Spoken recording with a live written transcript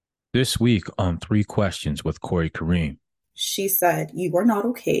This week on Three Questions with Corey Kareem. She said, you are not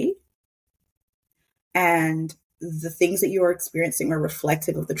okay. And the things that you are experiencing are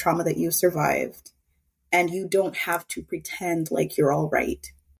reflective of the trauma that you survived. And you don't have to pretend like you're all right.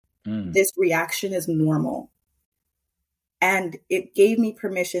 This reaction is normal. And it gave me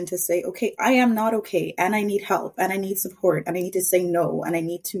permission to say, okay, I am not okay. And I need help. And I need support. And I need to say no. And I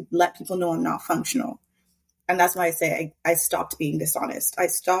need to let people know I'm not functional. And that's why I say I stopped being dishonest. I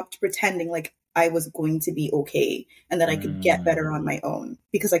stopped pretending like I was going to be okay and that I could get better on my own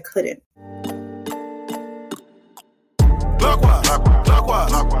because I couldn't. Clockwise,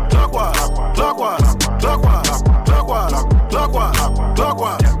 clockwise, clockwise, clockwise, clockwise, clockwise, clockwise,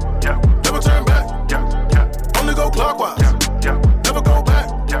 clockwise. Never turn back. Only go clockwise. Never go back.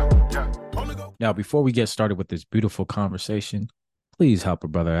 Now, before we get started with this beautiful conversation, please help a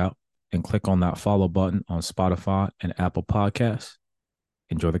brother out and click on that follow button on Spotify and Apple Podcasts.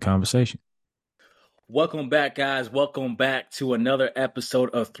 Enjoy the conversation. Welcome back, guys. Welcome back to another episode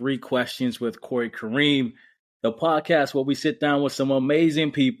of Three Questions with Corey Kareem, the podcast where we sit down with some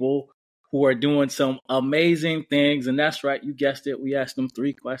amazing people who are doing some amazing things. And that's right. You guessed it. We ask them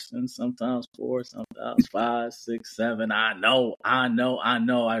 3 questions, sometimes 4, sometimes 5, 6, 7. I know. I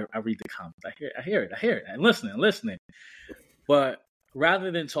read the comments. I hear it. I'm listening. But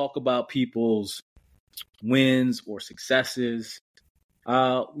rather than talk about people's wins or successes,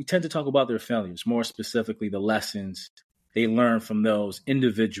 we tend to talk about their failures, more specifically the lessons they learn from those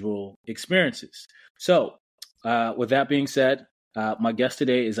individual experiences. So with that being said, my guest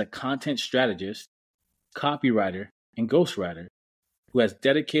today is a content strategist, copywriter, and ghostwriter who has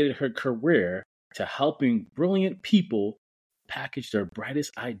dedicated her career to helping brilliant people package their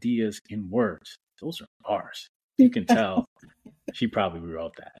brightest ideas in words. Those are ours. You can tell. She probably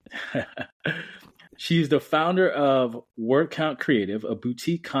rewrote that. She's the founder of Word Count Creative, a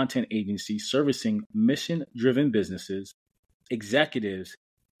boutique content agency servicing mission-driven businesses, executives,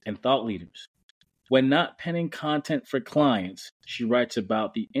 and thought leaders. When not penning content for clients, she writes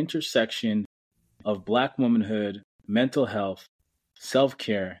about the intersection of Black womanhood, mental health,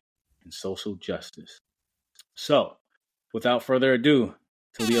 self-care, and social justice. So, without further ado,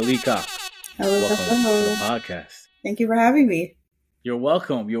 Talia Leacock, welcome to the podcast. Thank you for having me. You're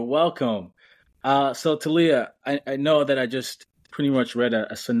welcome. So Talia, I know that I just pretty much read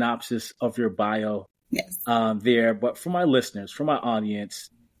a synopsis of your bio there, but for my listeners, for my audience,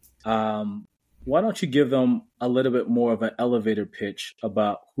 why don't you give them a little bit more of an elevator pitch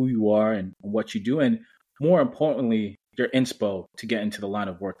about who you are and what you do, and more importantly, your inspo to get into the line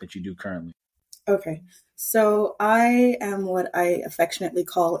of work that you do currently? Okay. So I am what I affectionately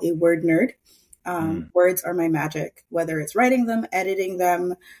call a word nerd. Words are my magic, whether it's writing them, editing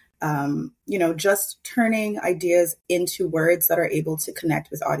them, just turning ideas into words that are able to connect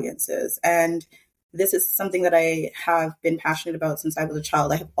with audiences. And this is something that I have been passionate about since I was a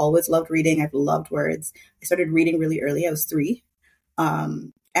child. I have always loved reading. I've loved words. I started reading really early. I was 3.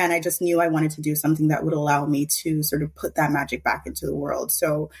 And I just knew I wanted to do something that would allow me to sort of put that magic back into the world.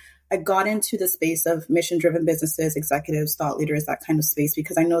 So I got into the space of mission-driven businesses, executives, thought leaders, that kind of space,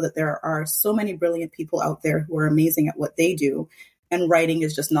 because I know that there are so many brilliant people out there who are amazing at what they do. And writing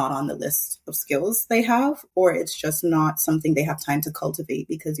is just not on the list of skills they have, or it's just not something they have time to cultivate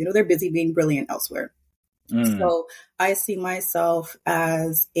because, they're busy being brilliant elsewhere. So I see myself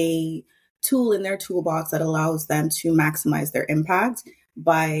as a tool in their toolbox that allows them to maximize their impact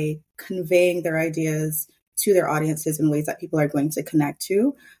by conveying their ideas to their audiences in ways that people are going to connect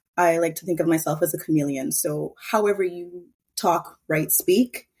to. I like to think of myself as a chameleon. So however you talk, write,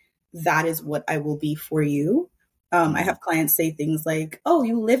 speak, that is what I will be for you. I have clients say things like, "Oh,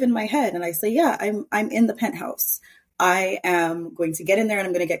 you live in my head." And I say, "Yeah, I'm in the penthouse. I am going to get in there and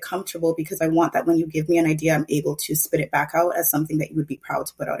I'm going to get comfortable because I want that when you give me an idea, I'm able to spit it back out as something that you would be proud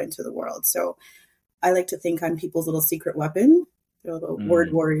to put out into the world." So I like to think I'm people's little secret weapon, their little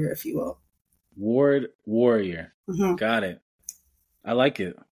word warrior, if you will. Word warrior. Got it. I like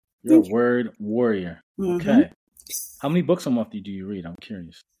it. You're a word warrior. Okay. How many books a month do you read? I'm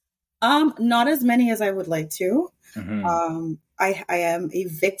curious. Not as many as I would like to. I am a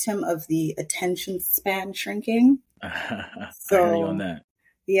victim of the attention span shrinking. So, I hear you on that.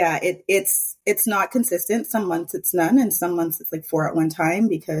 Yeah, it's not consistent. Some months it's none, and some months it's like 4 at one time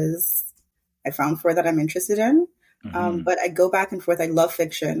because I found 4 that I'm interested in. But I go back and forth. I love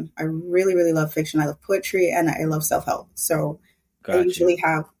fiction. I really, really love fiction. I love poetry and I love self-help. So I usually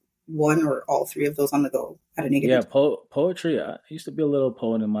have one or all 3 of those on the go at any given time. Poetry. I used to be a little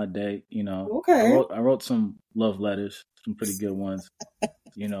poet in my day. Okay. I wrote some love letters, some pretty good ones.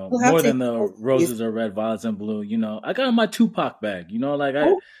 More than the roses are red, violets and blue. I got in my Tupac bag.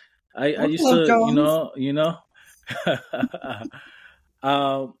 I used Hello, to, Jones.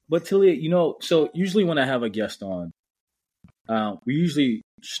 But Talia, so usually when I have a guest on, we usually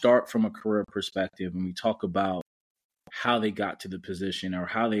start from a career perspective and we talk about how they got to the position or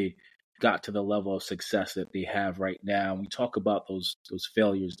how they got to the level of success that they have right now. We talk about those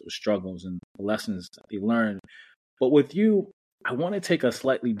failures, those struggles, and the lessons that they learned. But with you, I want to take a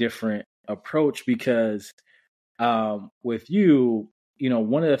slightly different approach because with you,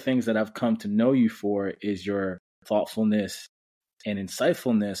 one of the things that I've come to know you for is your thoughtfulness and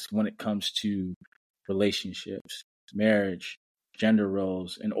insightfulness when it comes to relationships, marriage, gender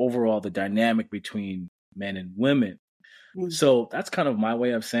roles, and overall the dynamic between men and women. Mm. So that's kind of my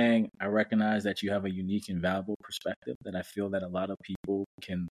way of saying I recognize that you have a unique and valuable perspective that I feel that a lot of people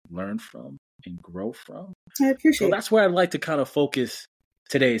can learn from and grow from. I So appreciate it. that's where I'd like to kind of focus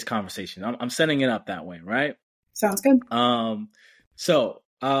today's conversation. I'm setting it up that way, right? Sounds good. So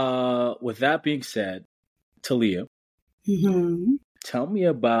with that being said, Talia, tell me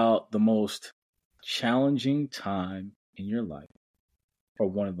about the most challenging time in your life, or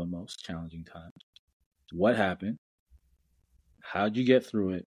one of the most challenging times. What happened? How'd you get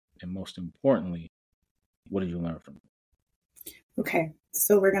through it? And most importantly, what did you learn from it? Okay,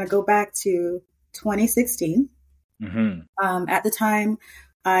 so we're going to go back to 2016. At the time,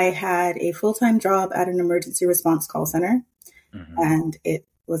 I had a full-time job at an emergency response call center, and it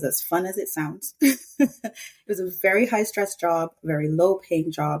was as fun as it sounds. It was a very high-stress job, very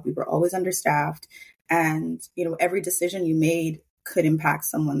low-paying job. We were always understaffed, and every decision you made could impact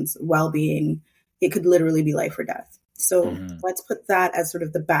someone's well-being. It could literally be life or death. So let's put that as sort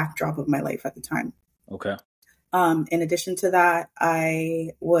of the backdrop of my life at the time. Okay. In addition to that,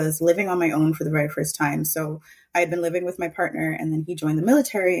 I was living on my own for the very first time. So I had been living with my partner, and then he joined the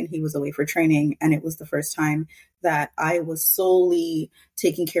military and he was away for training. And it was the first time that I was solely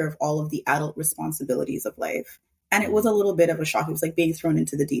taking care of all of the adult responsibilities of life. And it was a little bit of a shock. It was like being thrown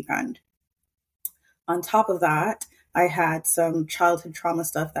into the deep end. On top of that, I had some childhood trauma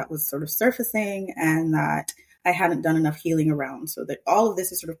stuff that was sort of surfacing and that I hadn't done enough healing around. So that all of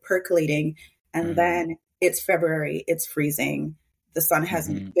this is sort of percolating. And then it's February, it's freezing. The sun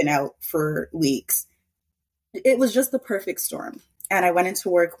hasn't been out for weeks. It was just the perfect storm. And I went into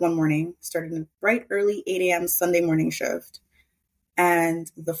work one morning, started a bright early 8 a.m. Sunday morning shift. And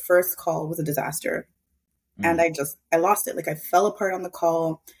the first call was a disaster. And I lost it. Like I fell apart on the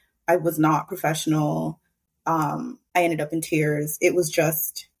call. I was not professional. I ended up in tears. It was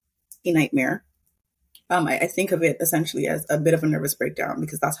just a nightmare. I think of it essentially as a bit of a nervous breakdown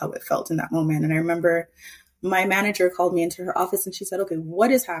because that's how it felt in that moment. And I remember my manager called me into her office and she said, okay,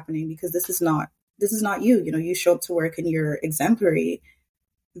 what is happening? Because this is not you. You show up to work and you're exemplary.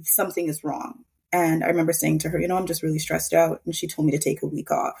 Something is wrong. And I remember saying to her, I'm just really stressed out. And she told me to take a week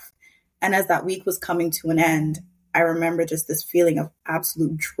off. And as that week was coming to an end, I remember just this feeling of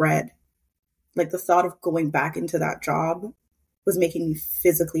absolute dread. Like the thought of going back into that job was making me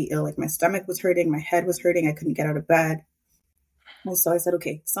physically ill. Like my stomach was hurting, my head was hurting. I couldn't get out of bed. And so I said,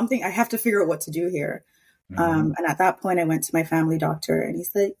 okay, I have to figure out what to do here. And at that point I went to my family doctor and he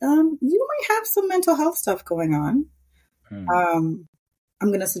said, you might have some mental health stuff going on. I'm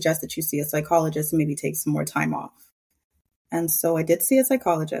going to suggest that you see a psychologist and maybe take some more time off. And so I did see a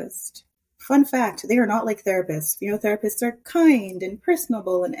psychologist. Fun fact, they are not like therapists. Therapists are kind and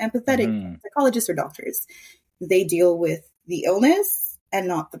personable and empathetic. Psychologists are doctors. They deal with the illness and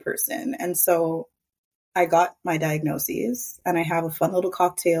not the person. And so I got my diagnoses and I have a fun little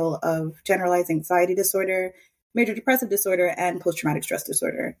cocktail of generalized anxiety disorder, major depressive disorder, and post-traumatic stress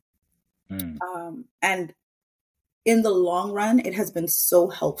disorder. And in the long run, it has been so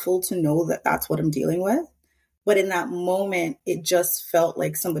helpful to know that that's what I'm dealing with. But in that moment, it just felt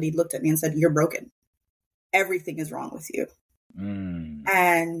like somebody looked at me and said, you're broken. Everything is wrong with you.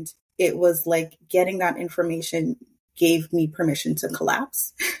 And it was like getting that information gave me permission to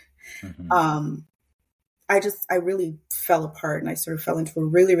collapse. I really fell apart and I sort of fell into a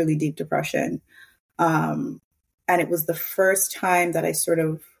really, really deep depression. And it was the first time that I sort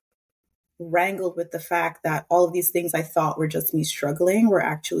of wrangled with the fact that all of these things I thought were just me struggling were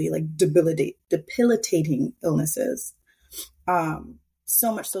actually like debilitating illnesses.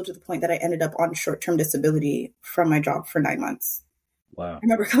 So much so to the point that I ended up on short-term disability from my job for 9 months. Wow. I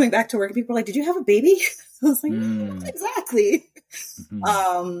remember coming back to work and people were like, did you have a baby? I was like, not exactly.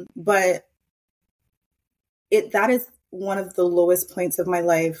 But that is one of the lowest points of my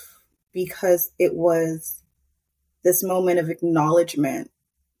life because it was this moment of acknowledgement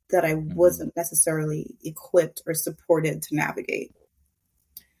that I wasn't necessarily equipped or supported to navigate.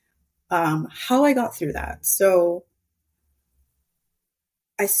 How I got through that. So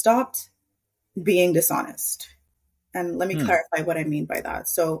I stopped being dishonest. And let me clarify what I mean by that.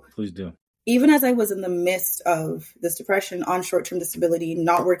 So please do. Even as I was in the midst of this depression, on short-term disability,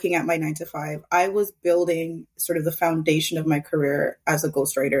 not working at my 9 to 5, I was building sort of the foundation of my career as a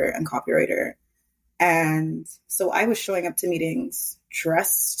ghostwriter and copywriter. And so I was showing up to meetings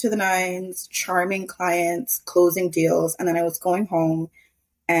dressed to the nines, charming clients, closing deals. And then I was going home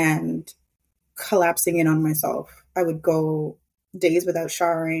and collapsing in on myself. I would go days without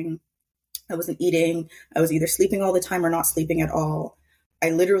showering. I wasn't eating. I was either sleeping all the time or not sleeping at all. I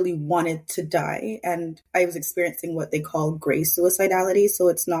literally wanted to die. And I was experiencing what they call gray suicidality. So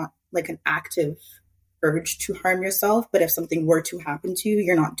it's not like an active urge to harm yourself, but if something were to happen to you,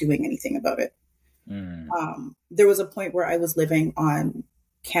 you're not doing anything about it. There was a point where I was living on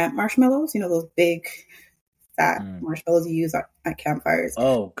camp marshmallows, those big fat marshmallows you use at campfires.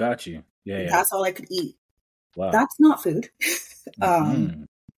 Oh, got you. Yeah. That's all I could eat. Wow. That's not food.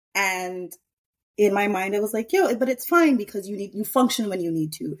 And in my mind, I was like, but it's fine because you function when you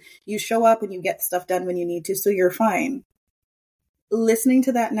need to. You show up and you get stuff done when you need to, so you're fine. Listening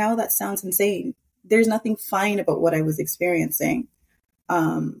to that now, that sounds insane. There's nothing fine about what I was experiencing.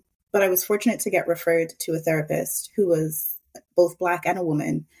 But I was fortunate to get referred to a therapist who was both Black and a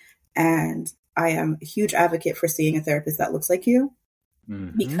woman. And I am a huge advocate for seeing a therapist that looks like you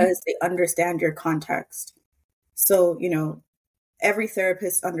because they understand your context. So, every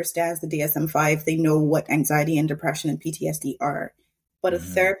therapist understands the DSM-5. They know what anxiety and depression and PTSD are. But a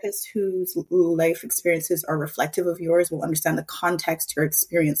therapist whose life experiences are reflective of yours will understand the context you're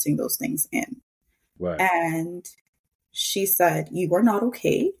experiencing those things in. Right. And she said, you are not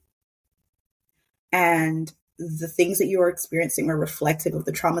okay. And the things that you are experiencing are reflective of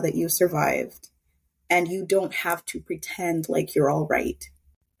the trauma that you survived. And you don't have to pretend like you're all right.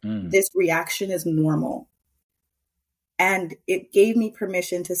 This reaction is normal. And it gave me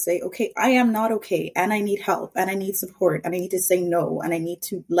permission to say, okay, I am not okay. And I need help and I need support and I need to say no. And I need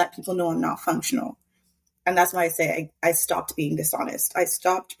to let people know I'm not functional. And that's why I say I stopped being dishonest. I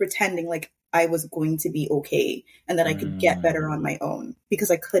stopped pretending like I was going to be okay and that I could get better on my own because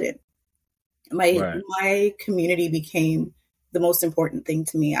I couldn't. My community became the most important thing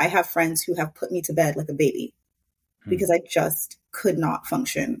to me. I have friends who have put me to bed like a baby because I just could not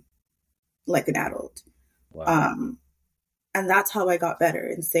function like an adult. Wow. And that's how I got better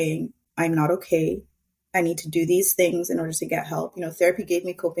in saying, I'm not okay. I need to do these things in order to get help. Therapy gave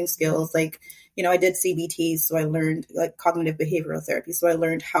me coping skills. I did CBT, so I learned cognitive behavioral therapy. So I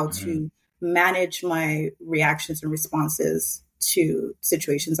learned how to manage my reactions and responses to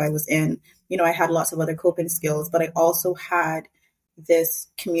situations I was in. I had lots of other coping skills, but I also had this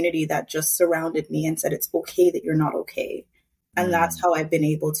community that just surrounded me and said, it's okay that you're not okay. And that's how I've been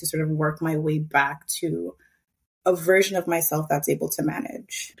able to sort of work my way back to a version of myself that's able to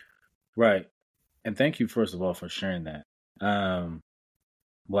manage. Right. And thank you, first of all, for sharing that.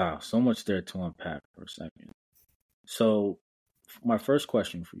 Wow, so much there to unpack for a second. So my first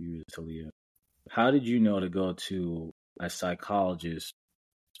question for you is, Talia, how did you know to go to a psychologist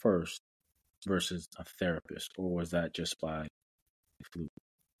first versus a therapist, or was that just by fluke?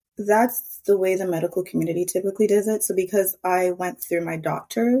 That's the way the medical community typically does it. So because I went through my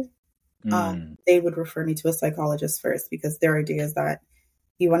doctor, they would refer me to a psychologist first because their idea is that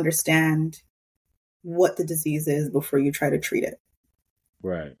you understand what the disease is before you try to treat it.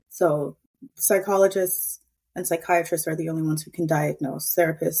 Right. So psychologists and psychiatrists are the only ones who can diagnose.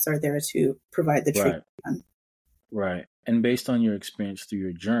 Therapists are there to provide the treatment. Right. And based on your experience through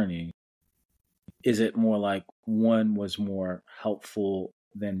your journey, is it more like one was more helpful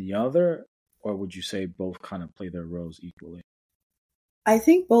than the other, or would you say both kind of play their roles equally? I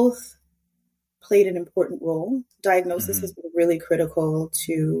think both played an important role. Diagnosis has been really critical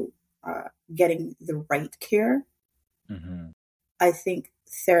to getting the right care. I think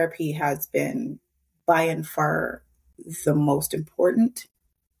therapy has been by and far the most important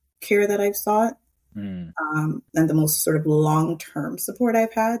care that I've sought, and the most sort of long-term support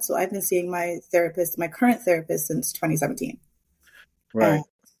I've had. So I've been seeing my current therapist, since 2017. Right.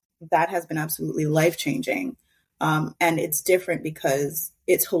 And that has been absolutely life-changing. And it's different because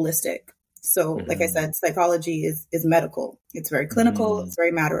it's holistic. So like I said, psychology is medical. It's very clinical. It's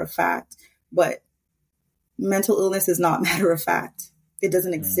very matter of fact, but mental illness is not matter of fact. It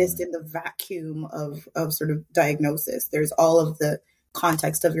doesn't exist in the vacuum of sort of diagnosis. There's all of the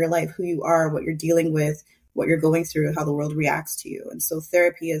context of your life, who you are, what you're dealing with, what you're going through, how the world reacts to you. And so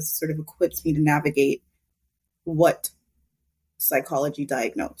therapy has sort of equipped me to navigate what psychology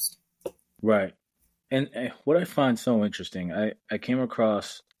diagnosed. Right. And what I find so interesting, I came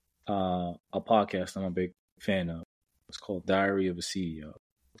across a podcast I'm a big fan of. It's called Diary of a CEO.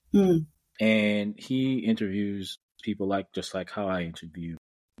 And he interviews people just like how I interview.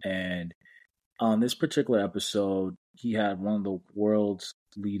 And on this particular episode, he had one of the world's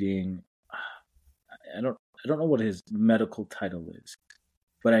leading, I don't know what his medical title is,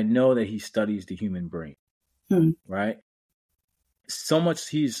 but I know that he studies the human brain, right? So much,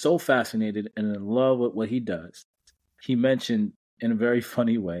 he's so fascinated and in love with what he does. He mentioned in a very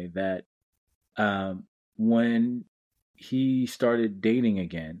funny way that when he started dating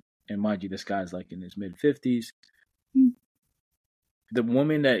again, and mind you, this guy's like in his mid-50s, the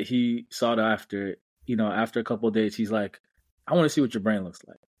woman that he sought after, after a couple of days, he's like, I want to see what your brain looks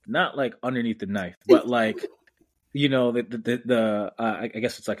like. Not like underneath the knife, but like, I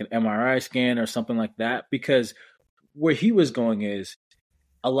guess it's like an MRI scan or something like that. Because where he was going is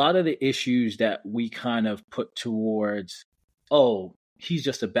a lot of the issues that we kind of put towards, oh, he's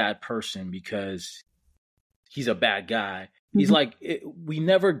just a bad person because he's a bad guy. He's like, we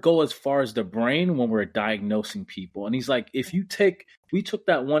never go as far as the brain when we're diagnosing people. And he's like, if we took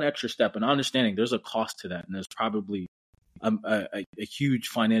that one extra step, and understanding there's a cost to that, and there's probably a huge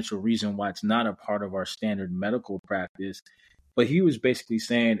financial reason why it's not a part of our standard medical practice. But he was basically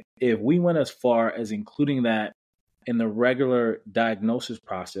saying, if we went as far as including that in the regular diagnosis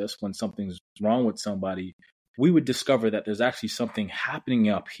process, when something's wrong with somebody, we would discover that there's actually something happening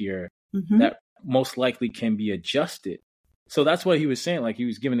up here that most likely can be adjusted. So that's what he was saying. Like, he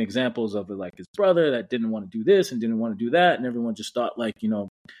was giving examples of like his brother that didn't want to do this and didn't want to do that. And everyone just thought like,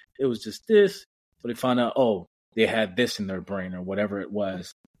 it was just this, but they found out, oh, they had this in their brain or whatever it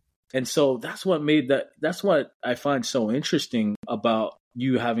was. And so that's what I find so interesting about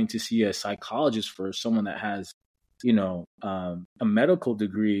you having to see a psychologist first, someone that has, a medical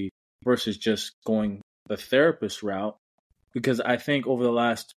degree versus just going the therapist route. Because I think over the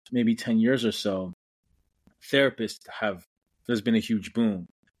last maybe 10 years or so, there's been a huge boom.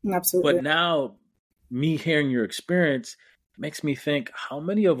 Absolutely. But now, me hearing your experience makes me think, how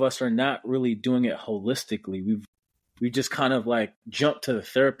many of us are not really doing it holistically? We've just kind of like jumped to the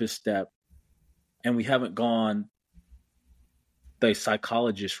therapist step, and we haven't gone the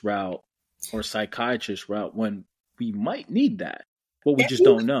psychologist route or psychiatrist route when we might need that, but we just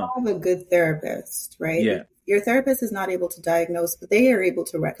don't know. Have a good therapist, right? Yeah. Your therapist is not able to diagnose, but they are able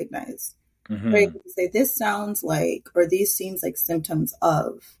to recognize. Right? Say, this sounds like, or these seems like symptoms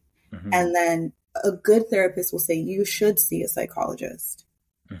of, and then a good therapist will say, you should see a psychologist.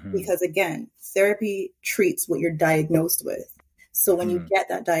 Because again, therapy treats what you're diagnosed with. So when you get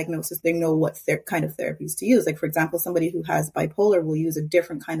that diagnosis, they know what kind of therapies to use. Like, for example, somebody who has bipolar will use a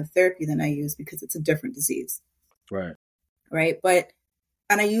different kind of therapy than I use because it's a different disease. Right. Right.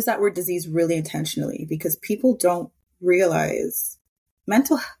 And I use that word disease really intentionally because people don't realize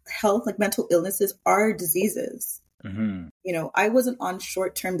mental health, like mental illnesses, are diseases. I wasn't on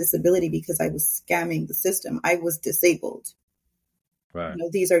short-term disability because I was scamming the system. I was disabled. Right.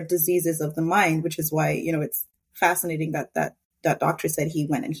 These are diseases of the mind, which is why, it's fascinating that doctor said he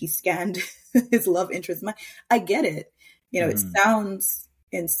went and he scanned his love interest mind. I get it. It sounds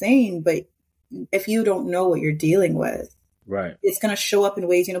insane, but if you don't know what you're dealing with, right, it's going to show up in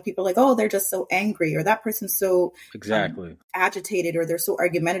ways, people are like, oh, they're just so angry, or that person's so agitated, or they're so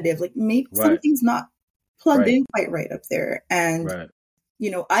argumentative. Like, maybe something's not plugged in quite right up there. And,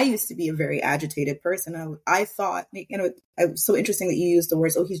 I used to be a very agitated person. I thought, it was so interesting that you used the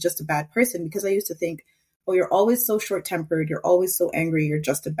words, oh, he's just a bad person, because I used to think, oh, you're always so short-tempered, you're always so angry, you're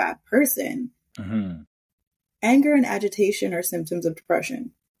just a bad person. Anger and agitation are symptoms of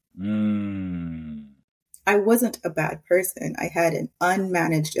depression. I wasn't a bad person. I had an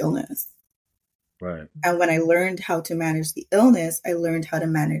unmanaged illness. Right. And when I learned how to manage the illness, I learned how to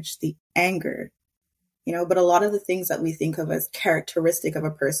manage the anger. But a lot of the things that we think of as characteristic of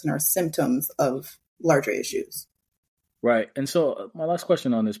a person are symptoms of larger issues. Right. And so my last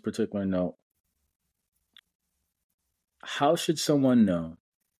question on this particular note, how should someone know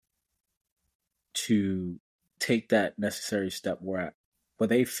to take that necessary step where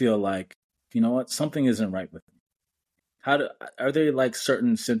they feel like, you know what, something isn't right with me? Are there like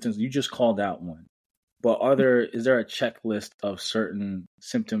certain symptoms? You just called out one, but is there a checklist of certain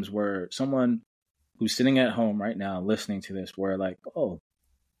symptoms where someone who's sitting at home right now listening to this, where like, oh,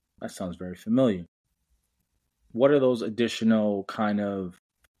 that sounds very familiar? What are those additional kind of,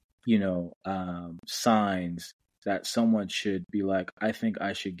 signs that someone should be like, I think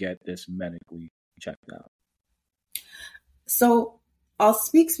I should get this medically checked out? So I'll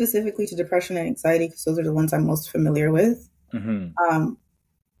speak specifically to depression and anxiety because those are the ones I'm most familiar with.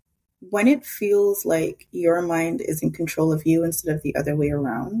 When it feels like your mind is in control of you instead of the other way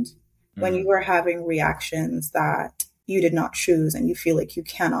around, when you are having reactions that you did not choose and you feel like you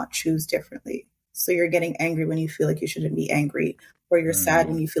cannot choose differently. So you're getting angry when you feel like you shouldn't be angry, or you're sad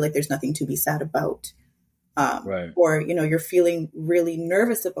when you feel like there's nothing to be sad about. Or, you're feeling really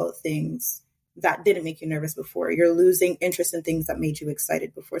nervous about things that didn't make you nervous before. You're losing interest in things that made you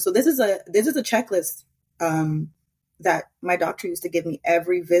excited before. So this is a checklist that my doctor used to give me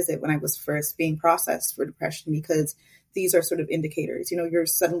every visit when I was first being processed for depression, because these are sort of indicators. You're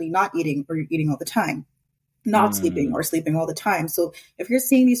suddenly not eating, or you're eating all the time, not sleeping, or sleeping all the time. So if you're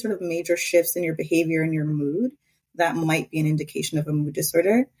seeing these sort of major shifts in your behavior and your mood, that might be an indication of a mood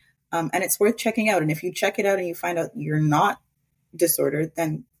disorder. And it's worth checking out. And if you check it out and you find out you're not disordered,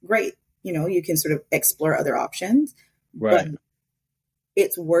 then great. You can sort of explore other options. Right. But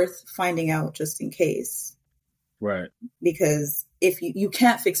it's worth finding out just in case. Right. Because if you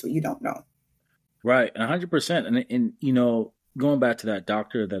can't fix what you don't know. Right. 100%. And going back to that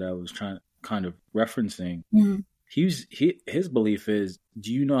doctor that I was kind of referencing, his belief is,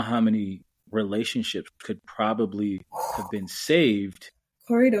 do you know how many relationships could probably have been saved?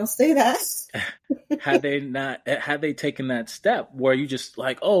 Corey, don't say that. had they taken that step where you just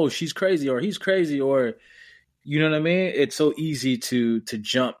like, oh, she's crazy, or he's crazy, or, you know what I mean? It's so easy to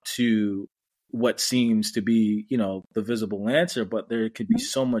jump to what seems to be, the visible answer, but there could be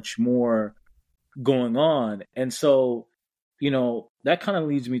so much more going on. And so, that kind of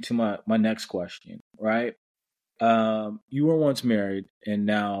leads me to my next question, right? You were once married and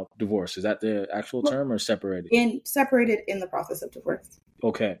now divorced. Is that the actual term, or separated? Separated in the process of divorce.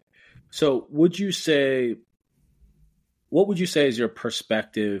 Okay. So what would you say is your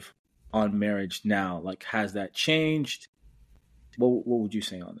perspective on marriage now? Like, has that changed? What would you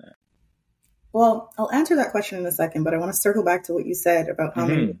say on that? Well, I'll answer that question in a second, but I want to circle back to what you said about how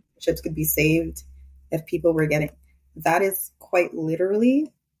many relationships could be saved if people were getting. That is quite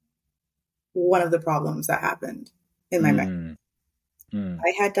literally one of the problems that happened in my marriage.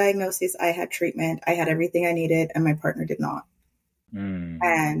 I had diagnosis, I had treatment, I had everything I needed, and my partner did not.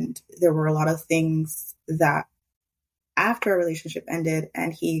 And there were a lot of things that after our relationship ended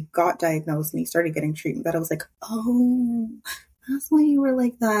and he got diagnosed and he started getting treatment, that I was like, oh, that's why you were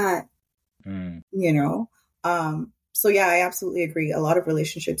like that. So yeah, I absolutely agree. A lot of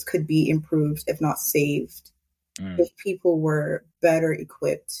relationships could be improved, if not saved, if people were better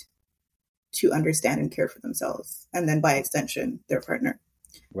equipped to understand and care for themselves, and then by extension, their partner.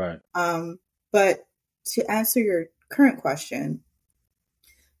 Right. But to answer your current question,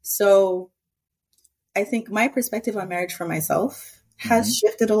 so I think my perspective on marriage for myself has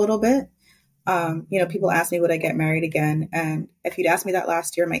shifted a little bit. People ask me, would I get married again? And if you'd asked me that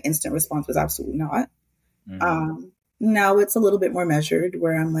last year, my instant response was absolutely not. Now it's a little bit more measured,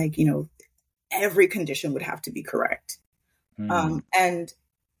 where I'm like, every condition would have to be correct. And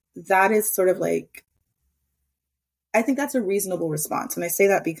that is sort of like, I think that's a reasonable response. And I say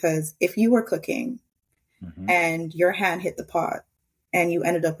that because if you were cooking and your hand hit the pot and you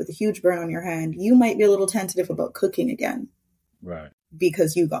ended up with a huge burn on your hand, you might be a little tentative about cooking again. Right.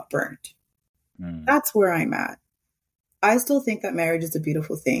 Because you got burnt. That's where I'm at. I still think that marriage is a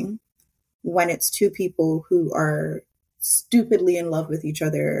beautiful thing when it's two people who are stupidly in love with each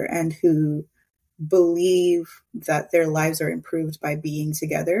other and who believe that their lives are improved by being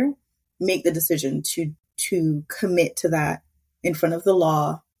together, make the decision to commit to that in front of the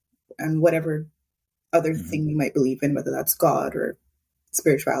law and whatever other thing you might believe in, whether that's God or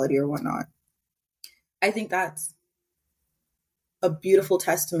spirituality or whatnot. I think that's a beautiful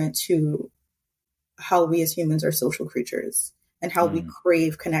testament to how we as humans are social creatures and how we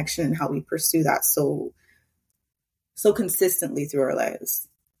crave connection and how we pursue that so consistently through our lives.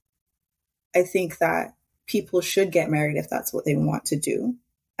 I think that people should get married if that's what they want to do.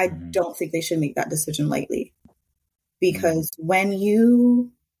 I don't think they should make that decision lightly, because when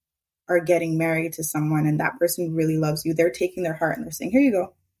you are getting married to someone and that person really loves you, they're taking their heart and they're saying, here you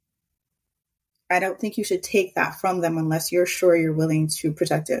go. I don't think you should take that from them unless you're sure you're willing to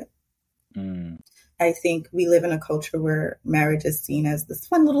protect it. I think we live in a culture where marriage is seen as this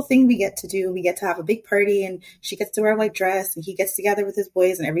fun little thing we get to do. We get to have a big party and she gets to wear a white dress and he gets together with his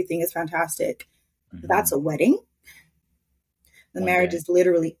boys and everything is fantastic. That's a wedding. The marriage is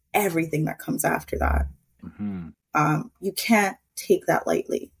literally everything that comes after that. You can't take that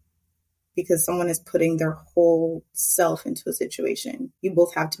lightly because someone is putting their whole self into a situation. You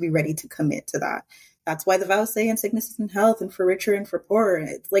both have to be ready to commit to that. That's why the vows say in sickness and health and for richer and for poorer.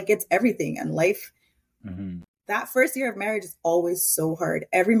 It's like, it's everything. And life, that first year of marriage is always so hard.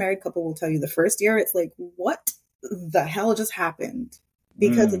 Every married couple will tell you the first year, it's like, what the hell just happened?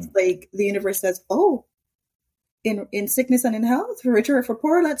 Because it's like the universe says, oh, in sickness and in health, for richer or for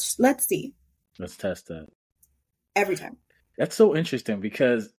poorer, let's see. Let's test that. Every time. That's so interesting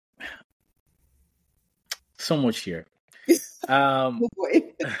because so much here. Oh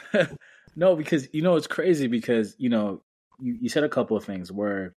boy. No, because it's crazy because you said a couple of things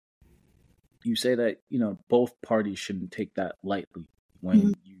where you say that both parties shouldn't take that lightly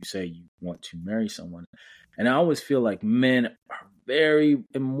when you say you want to marry someone, and I always feel like men are very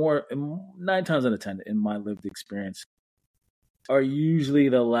and 9 times out of 10 in my lived experience are usually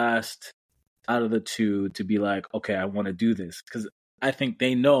the last out of the two to be like, okay, I want to do this, because I think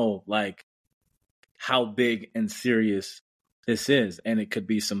they know like how big and serious this is, and it could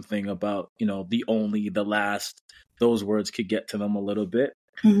be something about the last, those words could get to them a little bit.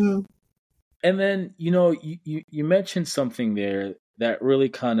 Mm-hmm. And then you mentioned something there that really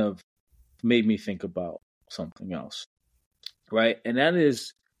kind of made me think about something else, right? And that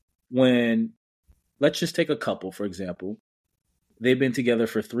is when, let's just take a couple for example, they've been together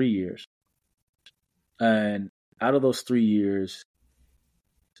for 3 years, and out of those 3 years,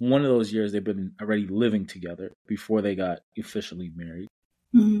 one of those years they've been already living together before they got officially married.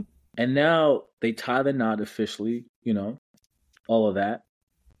 Mm-hmm. And now they tie the knot officially, all of that.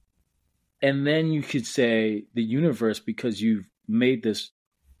 And then you could say the universe, because you've made this,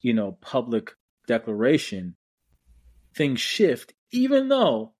 public declaration, things shift, even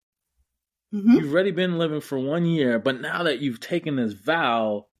though you've already been living for 1 year. But now that you've taken this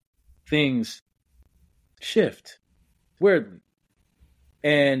vow, things shift weirdly.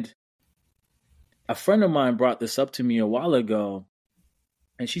 And a friend of mine brought this up to me a while ago,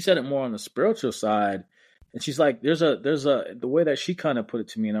 and she said it more on the spiritual side. And she's like, there's a the way that she kind of put it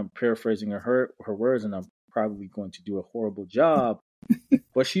to me, and I'm paraphrasing her words, and I'm probably going to do a horrible job.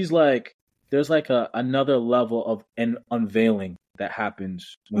 But she's like, there's like another level of an unveiling that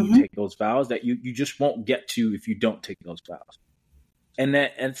happens when you take those vows that you just won't get to if you don't take those vows. And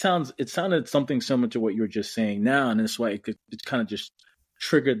it sounded something similar to what you were just saying now, and that's why it kind of just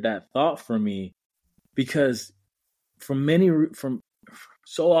triggered that thought for me, because from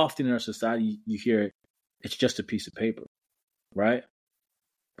so often in our society you hear it's just a piece of paper, right?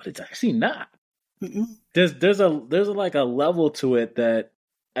 But it's actually not. Mm-mm. There's like a level to it that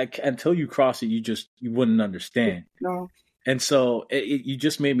until you cross it, you wouldn't understand. No. And so you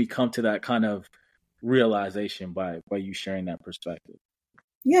just made me come to that kind of realization by you sharing that perspective.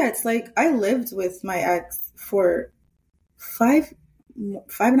 Yeah, it's like I lived with my ex for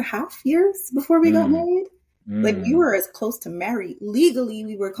 5.5 years before we got married. Like we were as close to married. Legally,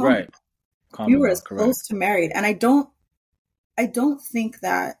 we were common. Right. We were as close to married. And I don't think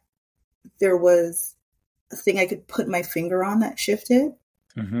that there was a thing I could put my finger on that shifted.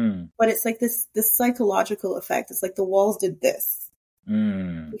 Mm-hmm. But it's like this psychological effect. It's like the walls did this.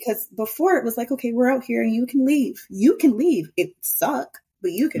 Because before it was like, okay, we're out here and you can leave. You can leave. It suck,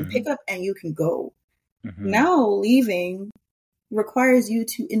 but you can pick up and you can go. Mm-hmm. Now leaving requires you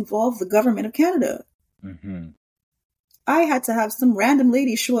to involve the government of Canada. Mm-hmm. I had to have some random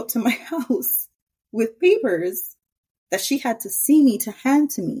lady show up to my house with papers that she had to see me to hand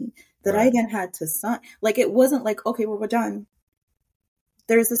to me that I then had to sign. Like, it wasn't like, okay, well, we're done.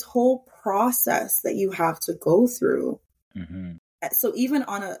 There's this whole process that you have to go through. Mm-hmm. So even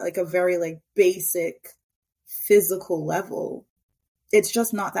on a very basic physical level, it's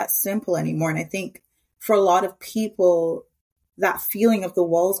just not that simple anymore. And I think for a lot of people, that feeling of the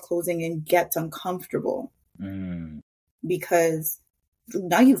walls closing in gets uncomfortable because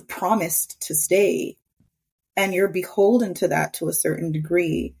now you've promised to stay and you're beholden to that to a certain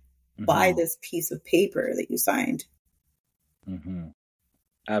degree by this piece of paper that you signed. Mm-hmm.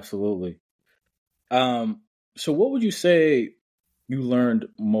 Absolutely. So what would you say you learned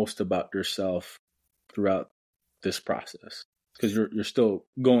most about yourself throughout this process? Because you're still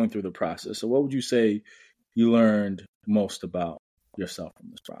going through the process. So what would you say you learned most about yourself in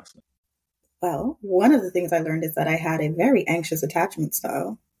this process? Well, one of the things I learned is that I had a very anxious attachment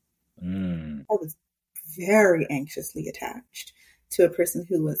style. I was very anxiously attached to a person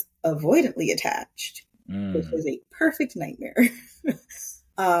who was avoidantly attached, which was a perfect nightmare.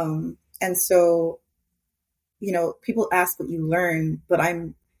 And so, people ask what you learn, but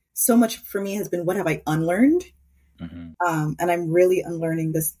so much for me has been, what have I unlearned? And I'm really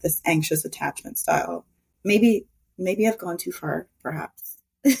unlearning this anxious attachment style. Maybe I've gone too far, perhaps,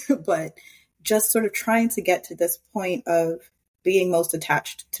 but just sort of trying to get to this point of being most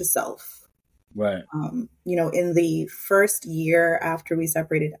attached to self. Right. In the first year after we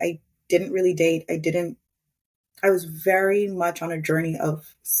separated, I didn't really date. I was very much on a journey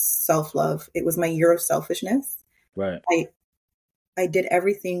of self-love. It was my year of selfishness. Right. I did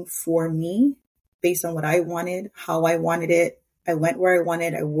everything for me based on what I wanted, how I wanted it, I went where I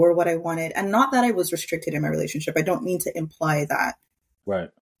wanted. I wore what I wanted. And not that I was restricted in my relationship. I don't mean to imply that. Right.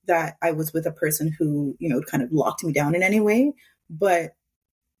 That I was with a person who, kind of locked me down in any way. But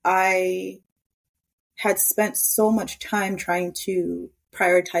I had spent so much time trying to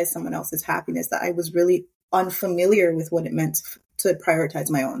prioritize someone else's happiness that I was really unfamiliar with what it meant to prioritize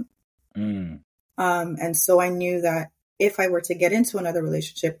my own. And so I knew that if I were to get into another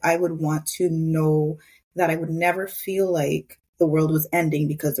relationship, I would want to know that I would never feel like the world was ending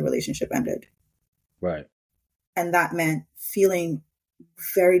because the relationship ended. Right. And that meant feeling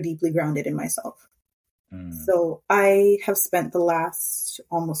very deeply grounded in myself. So I have spent the last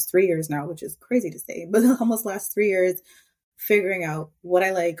almost 3 years now, which is crazy to say, but almost last 3 years figuring out what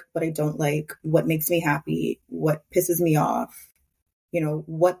I like, what I don't like, what makes me happy, what pisses me off.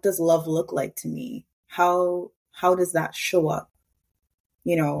 What does love look like to me? How does that show up?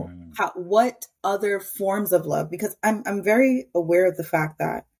 What other forms of love? Because I'm very aware of the fact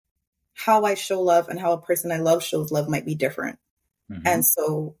that how I show love and how a person I love shows love might be different. And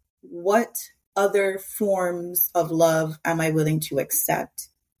so what other forms of love am I willing to accept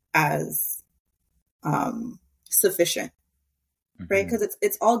as sufficient? Right? Because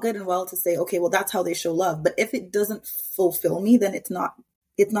it's all good and well to say, okay, well, that's how they show love. But if it doesn't fulfill me, then it's not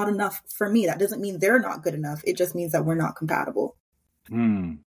enough for me. That doesn't mean they're not good enough. It just means that we're not compatible.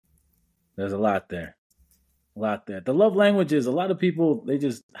 There's a lot there. The love languages, a lot of people, they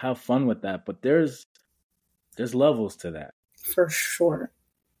just have fun with that. But there's levels to that. For sure.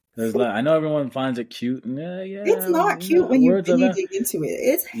 I know everyone finds it cute. And it's not cute when you dig into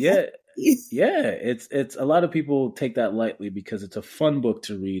it. It's it's a lot of people take that lightly because it's a fun book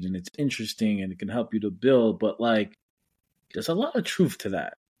to read and it's interesting and it can help you to build. But there's a lot of truth to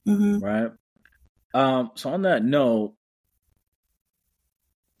that, right? So on that note,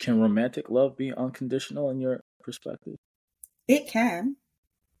 can romantic love be unconditional in your perspective? It can.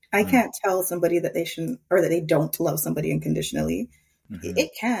 I can't tell somebody that they shouldn't or that they don't love somebody unconditionally.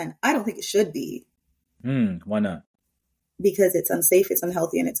 It can. I don't think it should be. Why not? Because it's unsafe, it's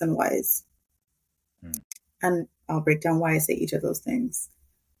unhealthy, and it's unwise. And I'll break down why I say each of those things.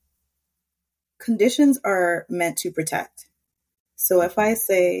 Conditions are meant to protect. So if I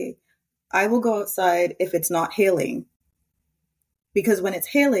say, I will go outside if it's not hailing, because when it's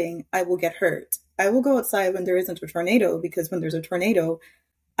hailing, I will get hurt. I will go outside when there isn't a tornado, because when there's a tornado,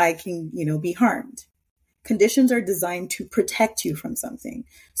 I can, be harmed. Conditions are designed to protect you from something.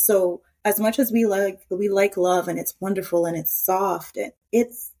 So as much as we like love and it's wonderful and it's soft, and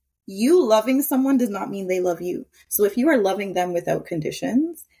it's you loving someone does not mean they love you. So if you are loving them without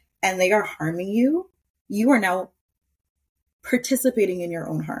conditions and they are harming you, you are now participating in your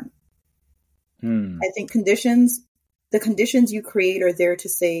own harm. I think the conditions you create are there to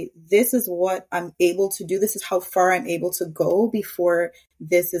say, this is what I'm able to do. This is how far I'm able to go before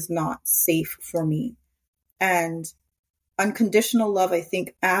this is not safe for me. And unconditional love, I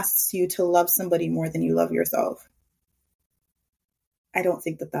think, asks you to love somebody more than you love yourself. I don't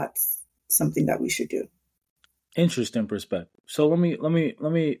think that that's something that we should do. Interesting perspective. So let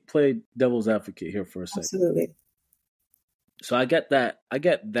me play devil's advocate here for a second. Absolutely. So I get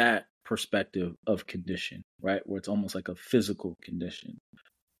that perspective of condition, right? Where it's almost like a physical condition.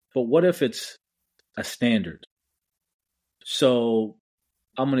 But what if it's a standard? So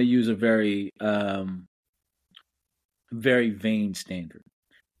I'm going to use a very vain standard.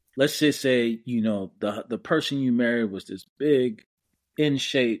 Let's just say, the person you married was this big, in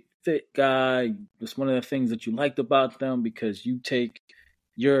shape, fit guy. It's one of the things that you liked about them because you take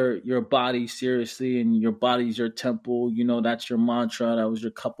your body seriously and your body's your temple. That's your mantra. That was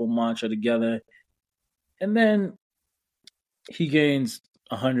your couple mantra together. And then he gains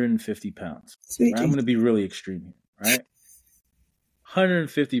 150 pounds. Right? I'm going to be really extreme here, right?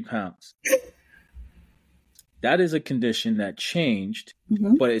 150 pounds. That is a condition that changed,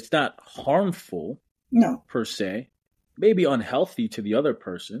 but it's not harmful per se. Maybe unhealthy to the other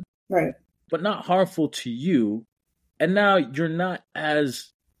person, right? But not harmful to you. And now you're not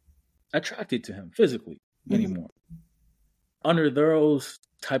as attracted to him physically anymore. Under those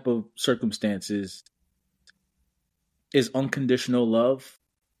type of circumstances, is unconditional love,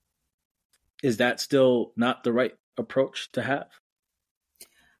 is that still not the right approach to have?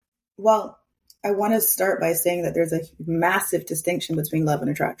 Well, I want to start by saying that there's a massive distinction between love and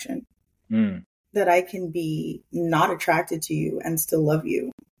attraction. That I can be not attracted to you and still love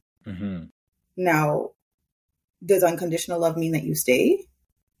you. Now, does unconditional love mean that you stay?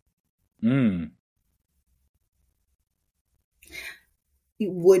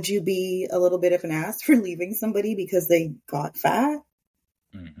 Would you be a little bit of an ass for leaving somebody because they got fat?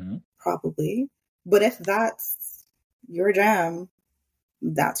 Probably. But if that's your jam,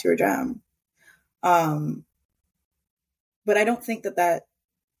 that's your jam. But I don't think that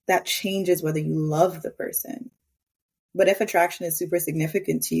changes whether you love the person. But if attraction is super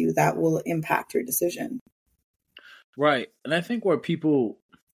significant to you, that will impact your decision. Right. And I think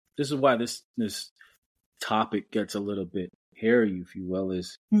this is why this topic gets a little bit hairy, if you will,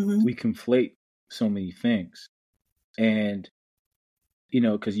 is we conflate so many things. And,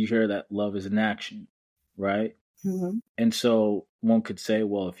 because you hear that love is an action, right? And so one could say,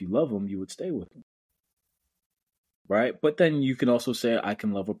 well, if you love them, you would stay with them. Right. But then you can also say, I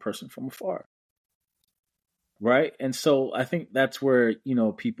can love a person from afar. Right. And so I think that's where,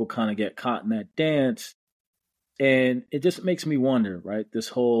 people kind of get caught in that dance. And it just makes me wonder, right? This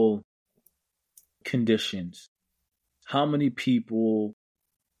whole conditions. How many people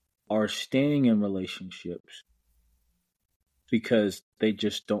are staying in relationships because they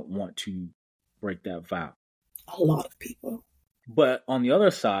just don't want to break that vow? A lot of people. But on the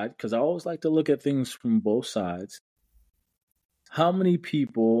other side, because I always like to look at things from both sides, how many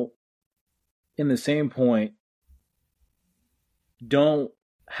people in the same point don't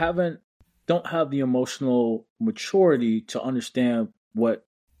have the emotional maturity to understand what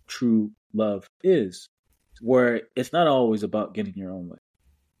true love is, where it's not always about getting your own way,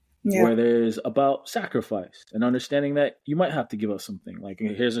 where there's about sacrifice and understanding that you might have to give up something. Like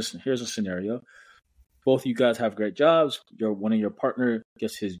here's a scenario: both of you guys have great jobs. One of your partner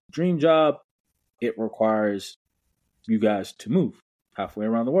gets his dream job. It requires you guys to move halfway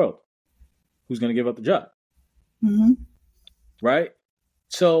around the world. Who's going to give up the job? Right.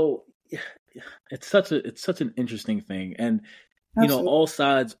 So it's such an interesting thing, and all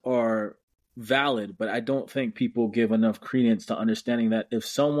sides are valid, but I don't think people give enough credence to understanding that if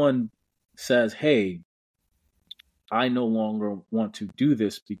someone says, hey, I no longer want to do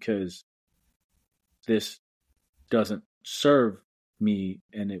this because this doesn't serve me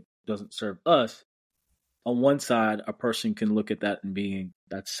and it doesn't serve us, on one side, a person can look at that and being,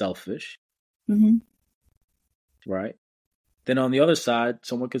 that's selfish. Right. Then on the other side,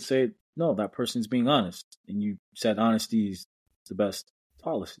 someone could say, no, that person's being honest. And you said honesty is the best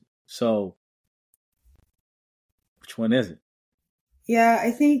policy. So which one is it? Yeah,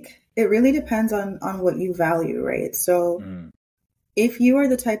 I think it really depends on what you value, right? So if you are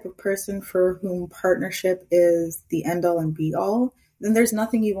the type of person for whom partnership is the end all and be all, then there's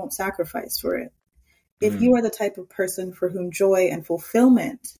nothing you won't sacrifice for it. If you are the type of person for whom joy and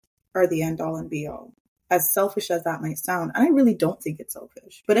fulfillment are the end all and be all, as selfish as that might sound, and I really don't think it's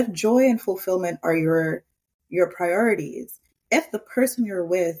selfish, but if joy and fulfillment are your priorities, if the person you're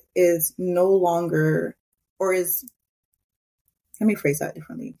with is no longer, or is, let me phrase that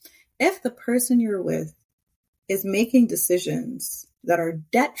differently. If the person you're with is making decisions that are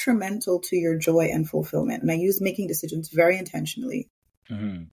detrimental to your joy and fulfillment, and I use making decisions very intentionally,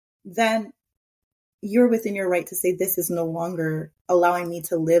 then you're within your right to say, this is no longer allowing me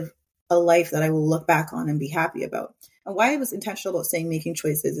to live a life that I will look back on and be happy about. And why I was intentional about saying making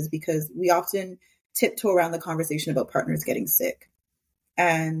choices is because we often tiptoe around the conversation about partners getting sick.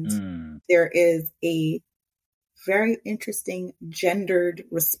 And there is a very interesting gendered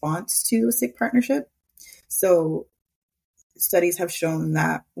response to a sick partnership. So studies have shown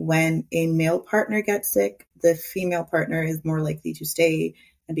that when a male partner gets sick, the female partner is more likely to stay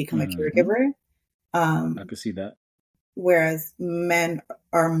and become a caregiver. I could see that. Whereas men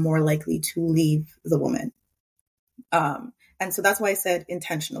are more likely to leave the woman. And so that's why I said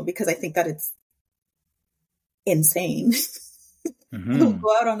intentional, because I think that it's insane. Go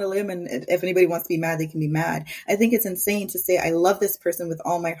out on a limb, and if anybody wants to be mad, they can be mad. I think it's insane to say, I love this person with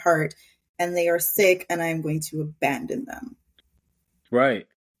all my heart, and they are sick, and I'm going to abandon them. Right.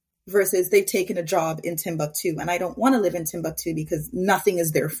 Versus they've taken a job in Timbuktu, and I don't want to live in Timbuktu because nothing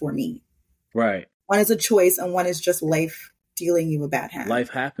is there for me. Right. One is a choice, and one is just life dealing you a bad hand. Life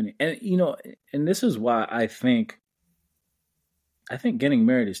happening. And, and this is why I think getting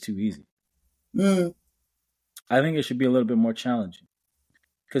married is too easy. I think it should be a little bit more challenging.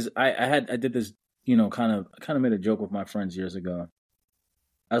 Because I did this, kind of made a joke with my friends years ago.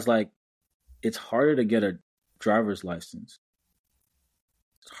 I was like, it's harder to get a driver's license.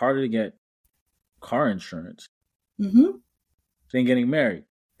 It's harder to get car insurance than getting married.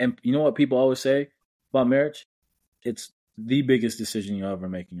 And you know what people always say about marriage? It's the biggest decision you'll ever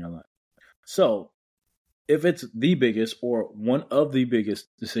make in your life. So if it's the biggest or one of the biggest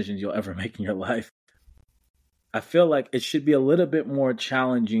decisions you'll ever make in your life, I feel like it should be a little bit more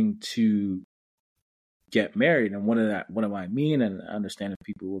challenging to get married. And what do I mean? And I understand if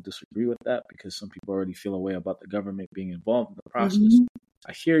people will disagree with that because some people already feel a way about the government being involved in the process.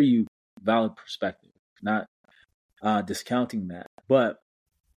 I hear you, valid perspective. Not discounting that. But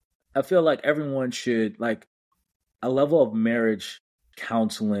I feel like everyone should, like, a level of marriage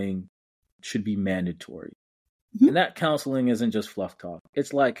counseling should be mandatory. Mm-hmm. And that counseling isn't just fluff talk.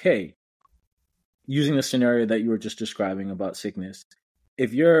 It's like, hey, using the scenario that you were just describing about sickness,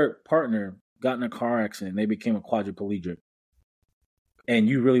 if your partner got in a car accident, they became a quadriplegic, and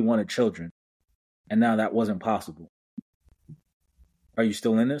you really wanted children, and now that wasn't possible, are you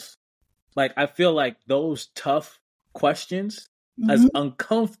still in this? Like, I feel like those tough questions, as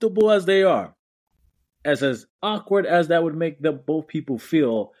uncomfortable as they are, as awkward as that would make both people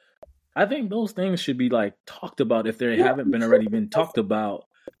feel, I think those things should be, like, talked about if they haven't been already been talked about.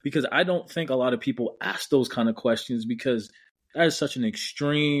 Because I don't think a lot of people ask those kind of questions, because that is such an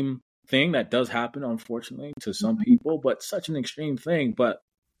extreme thing that does happen, unfortunately, to some people, but such an extreme thing. But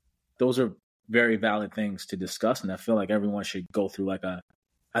those are very valid things to discuss. And I feel like everyone should go through like a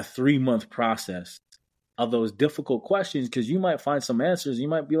 3-month process of those difficult questions, because you might find some answers. You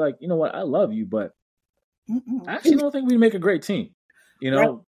might be like, you know what, I love you, but I actually don't think we make a great team, you know?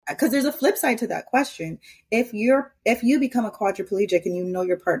 Right. Because there's a flip side to that question. If you become a quadriplegic and you know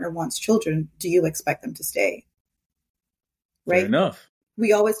your partner wants children, do you expect them to stay? Right. Fair enough.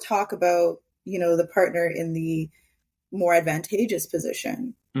 We always talk about, the partner in the more advantageous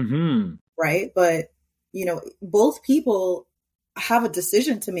position. Mm-hmm. Right. But, both people have a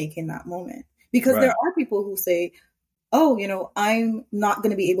decision to make in that moment, because there are people who say, oh, I'm not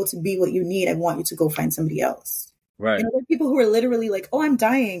going to be able to be what you need. I want you to go find somebody else. Right. There are people who are literally like, oh, I'm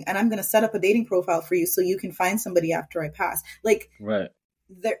dying and I'm going to set up a dating profile for you so you can find somebody after I pass. Like,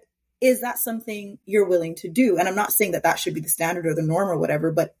 is that something you're willing to do? And I'm not saying that should be the standard or the norm or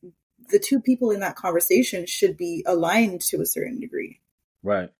whatever, but the two people in that conversation should be aligned to a certain degree.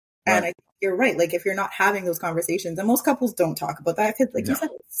 Right. And I think you're right. Like, if you're not having those conversations, and most couples don't talk about that, because you said,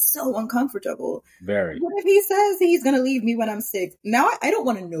 it's so uncomfortable. Very. What if he says he's going to leave me when I'm sick? Now, I don't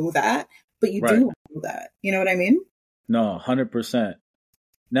want to know that, but you do want to know that. You know what I mean? No, 100%.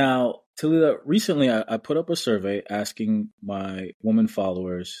 Now, Talia, recently I put up a survey asking my woman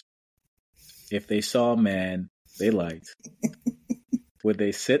followers if they saw a man they liked, would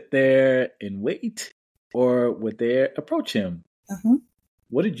they sit there and wait, or would they approach him?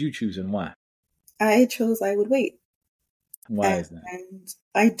 What did you choose and why? I chose I would wait. Why is that? And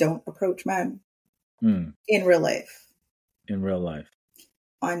I don't approach men in real life. In real life.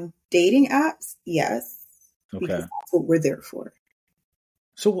 On dating apps, yes. Okay. Because that's what we're there for.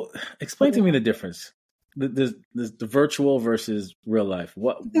 So explain to me the difference. The virtual versus real life.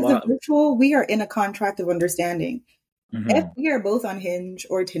 The virtual, we are in a contract of understanding. If we are both on Hinge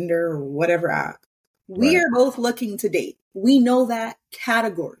or Tinder or whatever app, we are both looking to date. We know that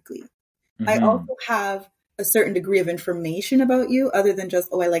categorically. I also have a certain degree of information about you other than just,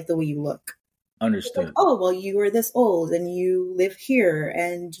 I like the way you look. Understood. Like, oh, well, you are this old and you live here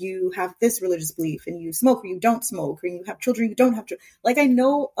and you have this religious belief and you smoke or you don't smoke, or you have children, you don't have children. Like, I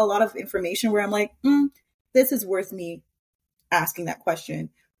know a lot of information where I'm like, this is worth me asking that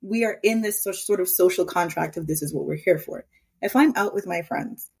question. We are in this sort of social contract of this is what we're here for. If I'm out with my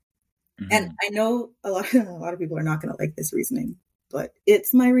friends, and I know a lot of people are not going to like this reasoning, but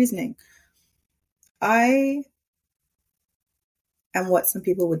it's my reasoning. I am what some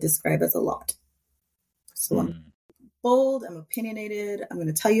people would describe as a lot. So I'm bold, I'm opinionated, I'm going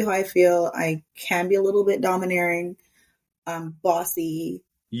to tell you how I feel. I can be a little bit domineering, bossy.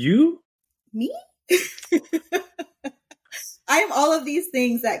 You? Me? I am all of these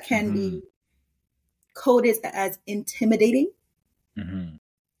things that can be coded as intimidating.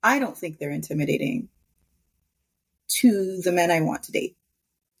 I don't think they're intimidating to the men I want to date.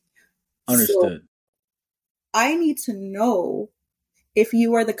 Understood. So I need to know if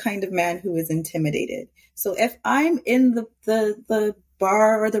you are the kind of man who is intimidated. So if I'm in the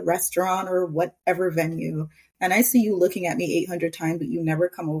bar or the restaurant or whatever venue, and I see you looking at me 800 times, but you never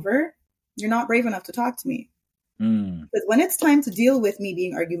come over, you're not brave enough to talk to me. Because when it's time to deal with me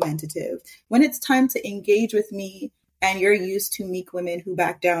being argumentative, when it's time to engage with me and you're used to meek women who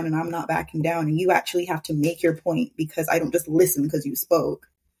back down and I'm not backing down, and you actually have to make your point because I don't just listen because you spoke,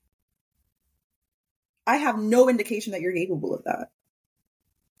 I have no indication that you're capable of that.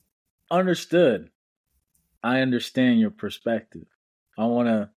 Understood. I understand your perspective.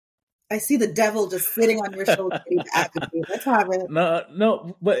 I see the devil just sitting on your shoulder. Let's have it.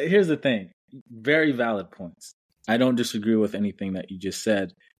 No, but here's the thing. Very valid points. I don't disagree with anything that you just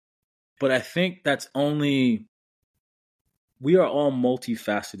said. But I think we are all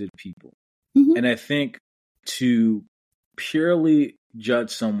multifaceted people. And I think to purely judge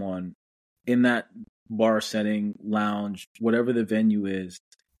someone in that bar setting, lounge, whatever the venue is,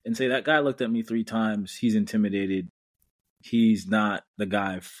 and say, that guy looked at me 3 times, he's intimidated, he's not the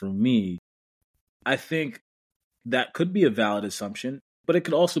guy for me, I think that could be a valid assumption, but it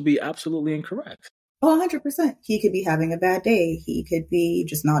could also be absolutely incorrect. Oh, 100%. He could be having a bad day. He could be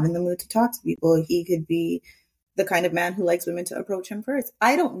just not in the mood to talk to people. He could be the kind of man who likes women to approach him first.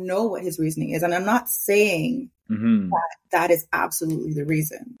 I don't know what his reasoning is. And I'm not saying that is absolutely the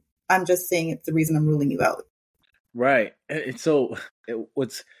reason. I'm just saying it's the reason I'm ruling you out. Right. And so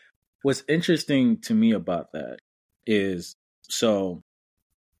what's interesting to me about that is, so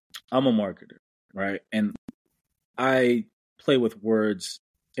I'm a marketer, right? And I play with words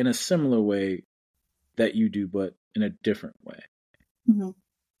in a similar way that you do, but in a different way. Mm-hmm.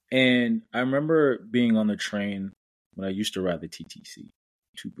 And I remember being on the train when I used to ride the TTC.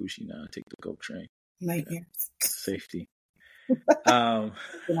 Too bushy now. Take the GO train. Nightmares. Safety. And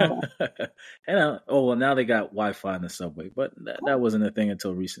now they got Wi-Fi in the subway, but that wasn't a thing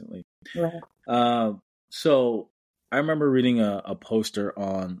until recently. Right. So I remember reading a poster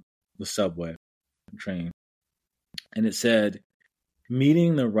on the subway train, and it said,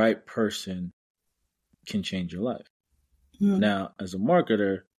 "Meeting the right person can change your life." Mm. Now, as a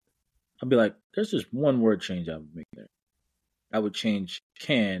marketer, I'd be like, there's just one word change I would make there. I would change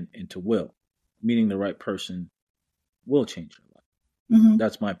 "can" into "will." Meeting the right person will change your life. Mm-hmm.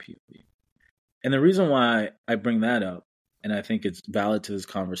 That's my POV. And the reason why I bring that up, and I think it's valid to this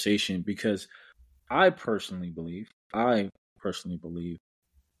conversation, because I personally believe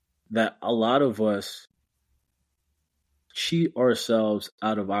that a lot of us cheat ourselves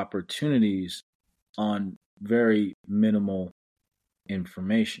out of opportunities on very minimal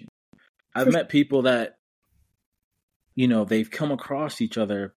information. I've met people that, they've come across each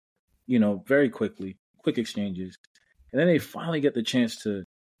other, very quickly, quick exchanges. And then they finally get the chance to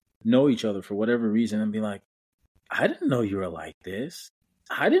know each other for whatever reason and be like, I didn't know you were like this.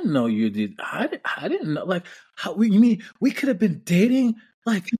 I didn't know you did. I didn't know. Like, you mean we could have been dating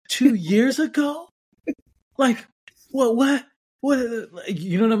like 2 years ago? Like, what?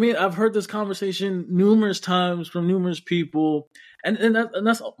 You know what I mean? I've heard this conversation numerous times from numerous people. And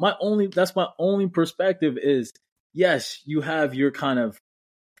that's my only perspective is, yes, you have your kind of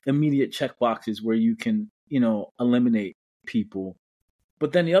immediate check boxes where you can, eliminate people.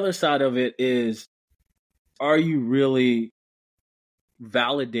 But then the other side of it is, are you really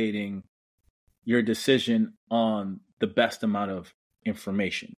validating your decision on the best amount of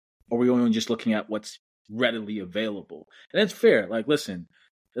information? Or are we only just looking at what's readily available? And it's fair. Like, listen,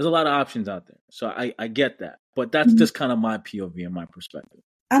 there's a lot of options out there. So I get that. But that's just kind of my POV and my perspective.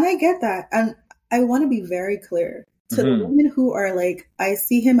 And I get that. And I want to be very clear. To the women who are like, I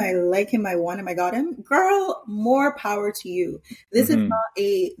see him, I like him, I want him, I got him. Girl, more power to you. This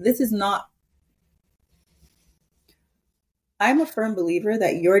is not. I'm a firm believer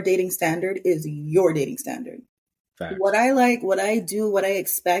that your dating standard is your dating standard. Facts. What I like, what I do, what I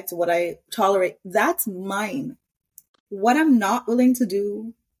expect, what I tolerate, that's mine. What I'm not willing to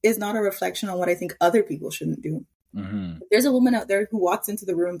do is not a reflection on what I think other people shouldn't do. Mm-hmm. There's a woman out there who walks into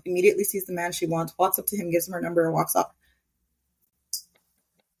the room, immediately sees the man she wants, walks up to him, gives him her number, and walks off.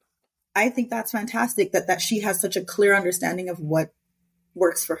 I think that's fantastic that she has such a clear understanding of what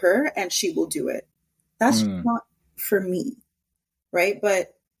works for her, and she will do it. That's not for me, right?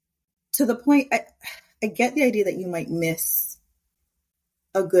 But to the point, I get the idea that you might miss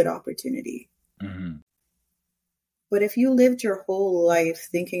a good opportunity. Mm-hmm. But if you lived your whole life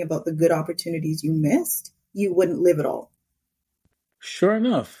thinking about the good opportunities you missed, you wouldn't live at all. Sure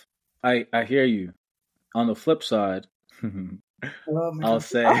enough. I hear you. On the flip side, I'll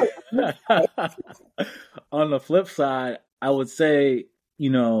say, on the flip side, I would say,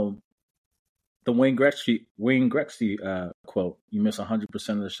 the Wayne Gretzky quote, you miss 100%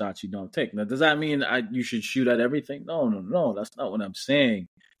 of the shots you don't take. Now, does that mean you should shoot at everything? No, that's not what I'm saying.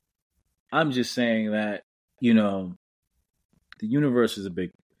 I'm just saying that, the universe is a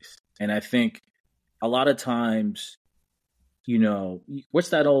big place. And I think a lot of times, what's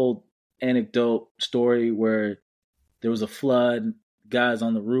that old anecdote story where there was a flood, guy's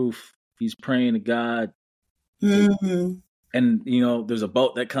on the roof, he's praying to God. Mm-hmm. And, there's a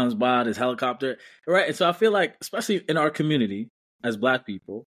boat that comes by, this helicopter, right? And so I feel like, especially in our community as Black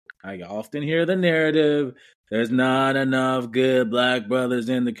people, I often hear the narrative, there's not enough good Black brothers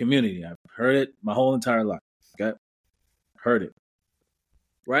in the community. I've heard it my whole entire life. Okay? Heard it.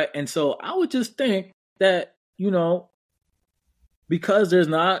 Right? And so I would just think that, because there's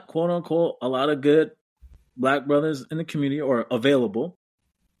not, quote unquote, a lot of good Black brothers in the community or available,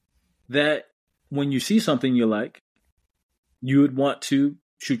 that when you see something you like, you would want to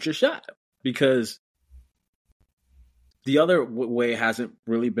shoot your shot, because the other way hasn't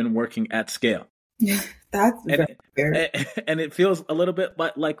really been working at scale. Yeah, that's very fair. And it feels a little bit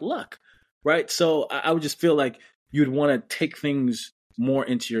like luck, right? So I would just feel like you'd want to take things more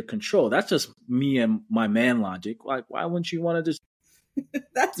into your control. That's just me and my man logic. Like, why wouldn't you want to just,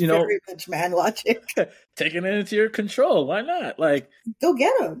 that's very much man logic. Taking it into your control. Why not? Like, go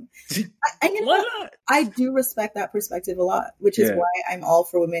get them. Why not? I do respect that perspective a lot, which is why I'm all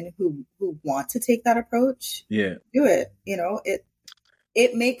for women who want to take that approach. Yeah. Do it.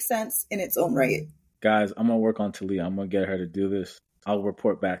 It makes sense in its own right. Guys, I'm going to work on Talia. I'm going to get her to do this. I'll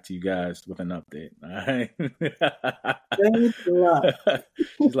report back to you guys with an update. All right. Good luck.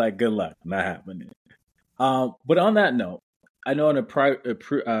 She's like, good luck. Not happening. But on that note, I know in a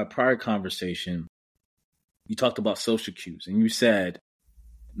prior conversation, you talked about social cues, and you said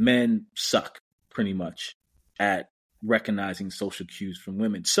men suck pretty much at recognizing social cues from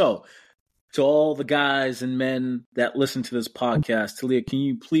women. So, to all the guys and men that listen to this podcast, Talia, can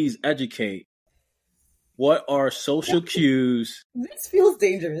you please educate? What are social cues? This feels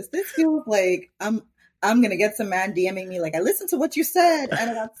dangerous. This feels like I'm gonna get some man DMing me like, I listened to what you said and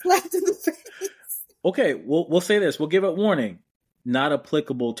I got slapped in the face. Okay, we'll say this. We'll give it warning. Not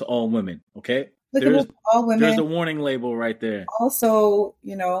applicable to all women. Okay, applicable to all women. There's a warning label right there. Also,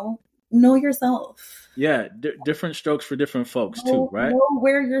 know yourself. Yeah, different strokes for different folks too, right? Know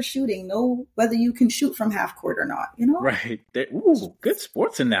where you're shooting. Know whether you can shoot from half court or not. Right. Ooh, good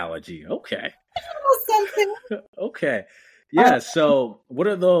sports analogy. Okay. Something. Okay. Yeah. So, what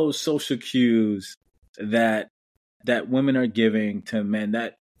are those social cues that women are giving to men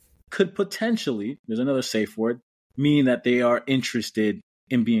that could potentially, there's another safe word, mean that they are interested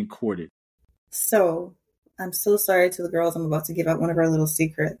in being courted? So, I'm so sorry to the girls. I'm about to give out one of our little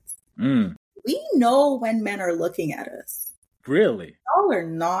secrets. We know when men are looking at us. Really? Y'all are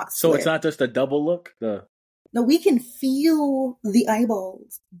not. So it's not just a double look? No, we can feel the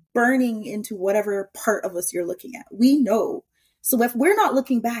eyeballs burning into whatever part of us you're looking at. We know. So if we're not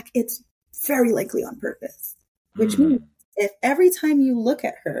looking back, it's very likely on purpose. Which means if every time you look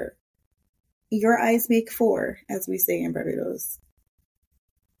at her, your eyes make four, as we say in Barbados,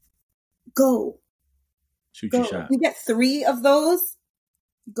 go. Shoot your shot. You get 3 of those,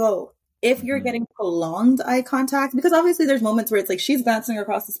 go. If you're getting prolonged eye contact, because obviously there's moments where it's like she's glancing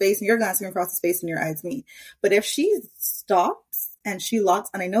across the space and you're glancing across the space and your eyes meet. But if she stops and she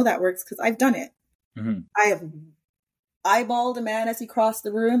locks, and I know that works because I've done it. I have eyeballed a man as he crossed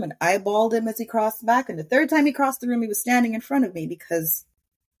the room and eyeballed him as he crossed back. And the third time he crossed the room, he was standing in front of me because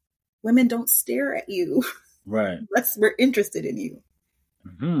women don't stare at you. Right. Unless we're interested in you.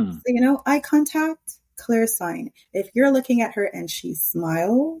 So, eye contact, clear sign. If you're looking at her and she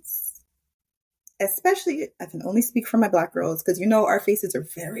smiles, especially, I can only speak for my Black girls, because our faces are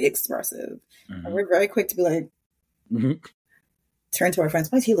very expressive. And we're very quick to be like, turn to our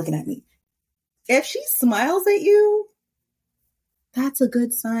friends, why is he looking at me? If she smiles at you, that's a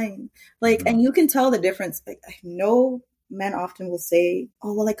good sign. Like, and you can tell the difference. Like, I know men often will say,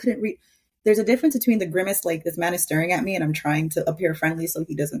 oh, well, I couldn't read. There's a difference between the grimace, like this man is staring at me and I'm trying to appear friendly so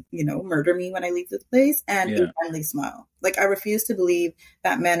he doesn't, murder me when I leave this place, and a friendly smile. Like, I refuse to believe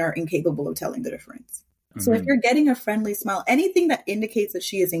that men are incapable of telling the difference. So if you're getting a friendly smile, anything that indicates that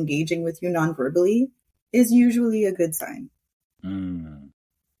she is engaging with you non-verbally is usually a good sign.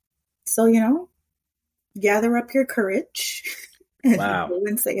 So, gather up your courage and go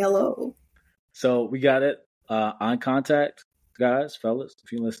and say hello. So we got it. Eye contact, guys, fellas,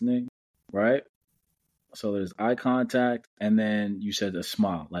 if you're listening. Right? So there's eye contact, and then you said a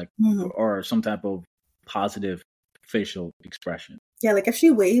smile, like, or some type of positive facial expression. Yeah, like if she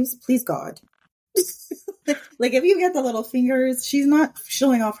waves, please God. Like if you get the little fingers, she's not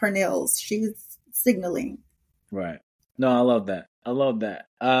showing off her nails. She's signaling. Right. No, I love that.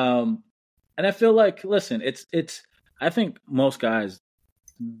 And I feel like, listen, it's, I think most guys,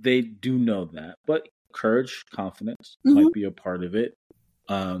 they do know that, but courage, confidence might be a part of it.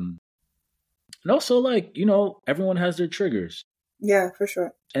 And also, like, everyone has their triggers. Yeah, for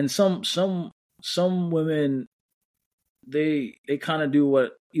sure. And some women, they kind of do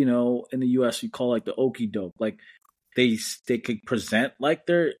what, in the US we call like the okie doke. Like they could present like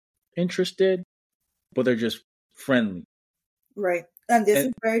they're interested, but they're just friendly. Right. And this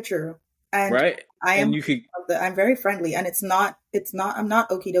is very true. And right. I'm very friendly, and I'm not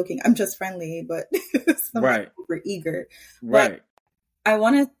okie doking. I'm just friendly, but super eager. Right. But I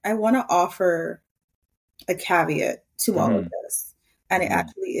want to offer a caveat to all of this, and it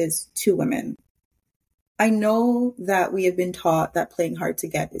actually is to women. I know that we have been taught that playing hard to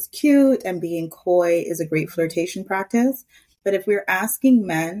get is cute and being coy is a great flirtation practice. But if we're asking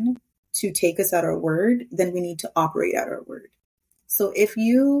men to take us at our word, then we need to operate at our word. So if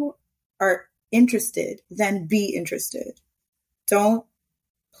you are interested, then be interested. Don't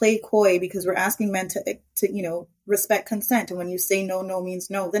play coy because we're asking men to respect consent. And when you say no, no means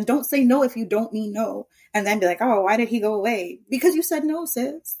no, then don't say no if you don't mean no. And then be like, oh, why did he go away? Because you said no,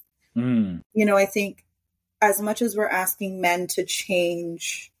 sis. I think as much as we're asking men to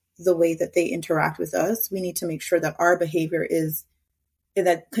change the way that they interact with us, we need to make sure that our behavior is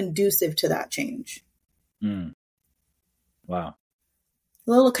that conducive to that change. Wow.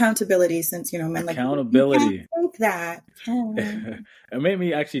 A little accountability, since men accountability. Like that. It made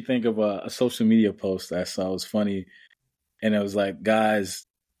me actually think of a social media post I saw. It was funny, and it was like, guys,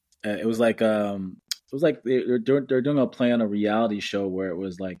 it was like they're doing a play on a reality show where it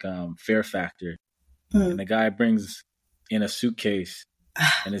was like Fear Factor, and the guy brings in a suitcase.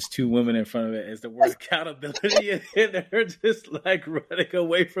 And it's two women in front of it. It's the word accountability, and they're just like running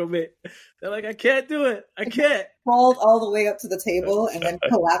away from it. They're like, I can't do it. I can't. Crawled all the way up to the table and then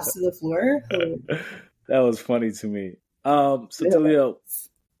collapsed to the floor. That was funny to me. So Talia,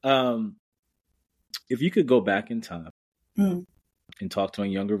 if you could go back in time and talk to a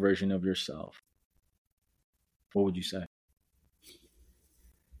younger version of yourself, what would you say?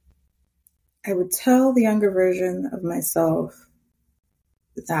 I would tell the younger version of myself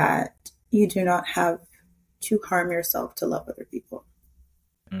that you do not have to harm yourself to love other people.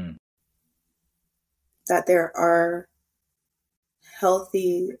 That there are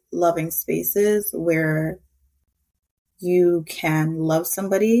healthy, loving spaces where you can love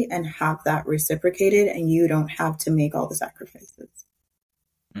somebody and have that reciprocated, and you don't have to make all the sacrifices.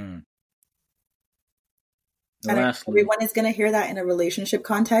 And everyone is going to hear that in a relationship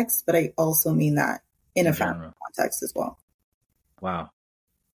context, but I also mean that in a family context as well. Wow.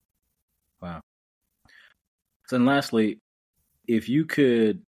 So, and lastly, if you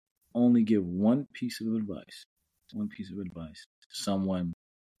could only give one piece of advice to someone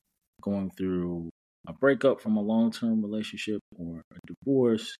going through a breakup from a long-term relationship or a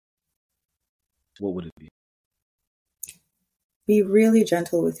divorce, what would it be? Be really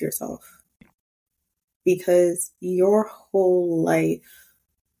gentle with yourself, because your whole life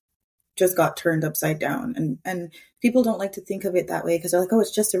just got turned upside down. And people don't like to think of it that way because they're like, oh,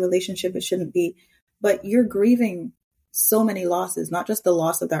 it's just a relationship. It shouldn't be. But you're grieving so many losses, not just the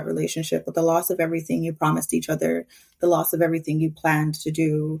loss of that relationship, but the loss of everything you promised each other, the loss of everything you planned to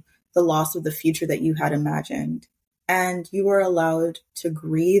do, the loss of the future that you had imagined. And you are allowed to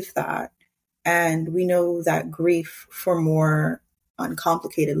grieve that. And we know that grief for more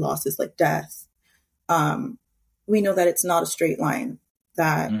uncomplicated losses like death, we know that it's not a straight line,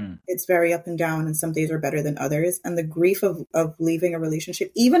 that it's very up and down, and some days are better than others. And the grief of leaving a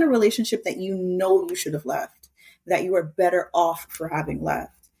relationship, even a relationship that you should have left, that you are better off for having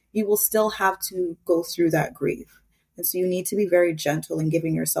left, you will still have to go through that grief. And so you need to be very gentle in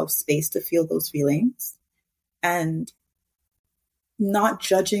giving yourself space to feel those feelings and not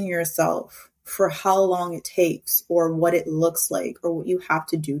judging yourself for how long it takes or what it looks like or what you have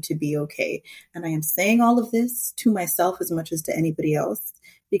to do to be okay. And I am saying all of this to myself as much as to anybody else,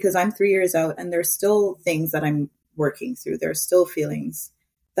 because I'm 3 years out and there's still things that I'm working through. There's still feelings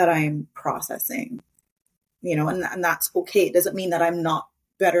that I'm processing, and that's okay. It doesn't mean that I'm not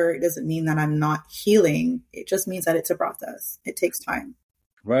better. It doesn't mean that I'm not healing. It just means that it's a process. It takes time.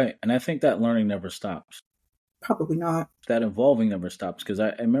 Right. And I think that learning never stops. Probably not. That evolving never stops, because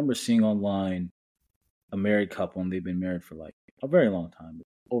I remember seeing online a married couple, and they've been married for like a very long time,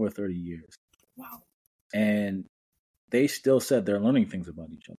 over 30 years. Wow. And they still said they're learning things about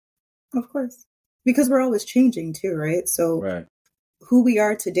each other. Of course. Because we're always changing too, right? So who we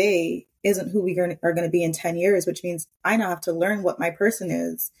are today isn't who we are going to be in 10 years, which means I now have to learn what my person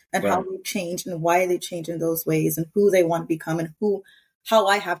is and how they change and why they change in those ways and who they want to become and how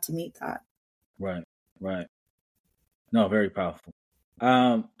I have to meet that. Right. No, very powerful.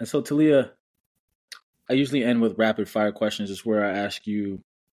 And so, Talia, I usually end with rapid fire questions. It's where I ask you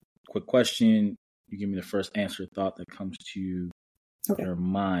a quick question. You give me the first answer thought that comes to your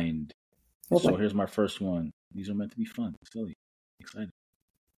mind. Okay. So here's my first one. These are meant to be fun, silly, exciting.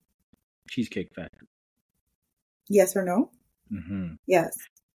 Cheesecake Factory. Yes or no? Mm-hmm. Yes.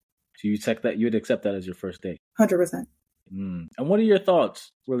 So you'd accept that as your first date? 100%. And what are your thoughts,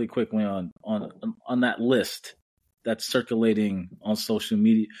 really quickly, on that list that's circulating on social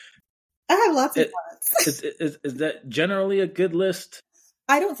media? I have lots of thoughts. Is that generally a good list?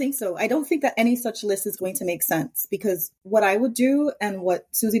 I don't think so. I don't think that any such list is going to make sense, because what I would do and what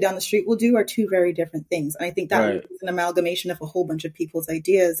Susie down the street will do are two very different things. And I think that is an amalgamation of a whole bunch of people's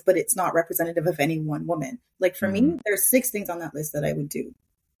ideas, but it's not representative of any one woman. Like for me, there's 6 things on that list that I would do.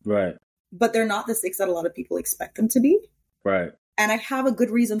 Right. But they're not the 6 that a lot of people expect them to be. Right. And I have a good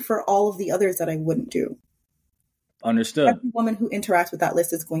reason for all of the others that I wouldn't do. Understood. Every woman who interacts with that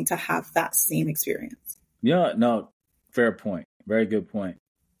list is going to have that same experience. Yeah, no, fair point. Very good point.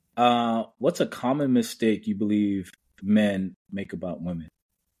 What's a common mistake you believe men make about women?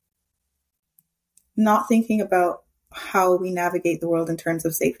 Not thinking about how we navigate the world in terms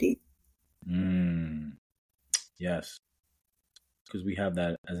of safety. Yes. Because we have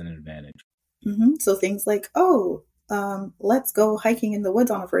that as an advantage. Mm-hmm. So things like, let's go hiking in the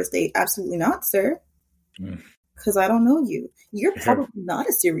woods on a first date. Absolutely not, sir. Because I don't know you. You're probably not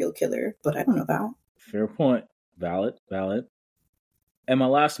a serial killer, but I don't know that. Fair point. Valid. And my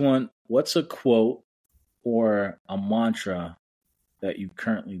last one, what's a quote or a mantra that you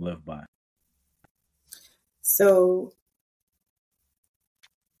currently live by? So,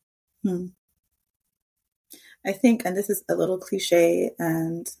 I think, and this is a little cliche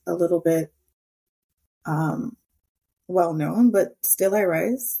and a little bit well known, but still I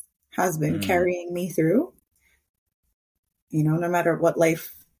rise has been carrying me through. You know, no matter what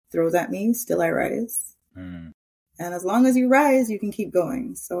life throws at me, still I rise. And as long as you rise, you can keep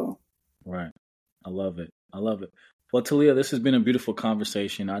going. So, right. I love it. Well, Talia, this has been a beautiful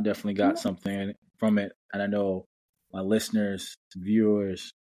conversation. I definitely got something from it. And I know my listeners,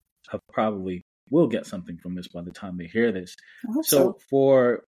 viewers will get something from this by the time they hear this. So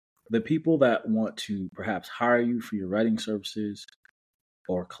for the people that want to perhaps hire you for your writing services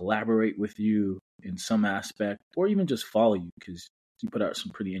or collaborate with you in some aspect, or even just follow you because you put out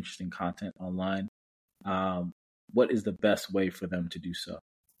some pretty interesting content online, what is the best way for them to do so?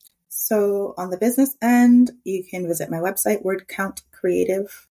 So on the business end, you can visit my website,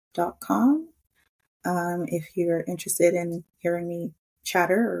 wordcountcreative.com. If you're interested in hearing me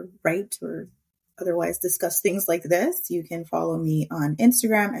chatter or write or otherwise discuss things like this, you can follow me on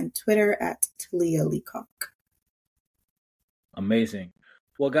Instagram and Twitter at Talia Leacock. Amazing.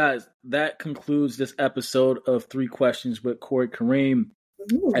 Well, guys, that concludes this episode of 3 Questions with Corey Kareem.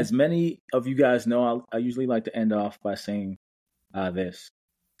 Ooh. As many of you guys know, I usually like to end off by saying this.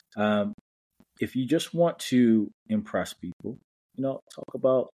 If you just want to impress people, talk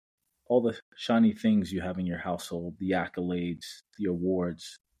about all the shiny things you have in your household, the accolades, the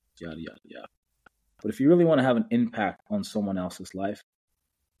awards, yada, yada, yada. But if you really want to have an impact on someone else's life,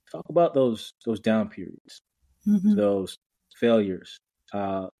 talk about those down periods, those failures,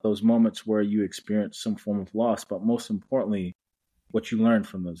 those moments where you experience some form of loss, but most importantly, what you learned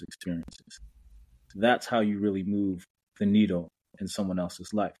from those experiences. That's how you really move the needle in someone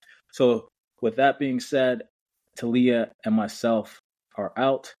else's life. So with that being said, Talia and myself are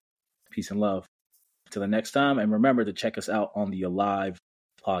out. Peace and love. Until the next time. And remember to check us out on the Alive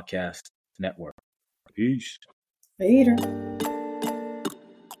Podcast Network. Peace. Later.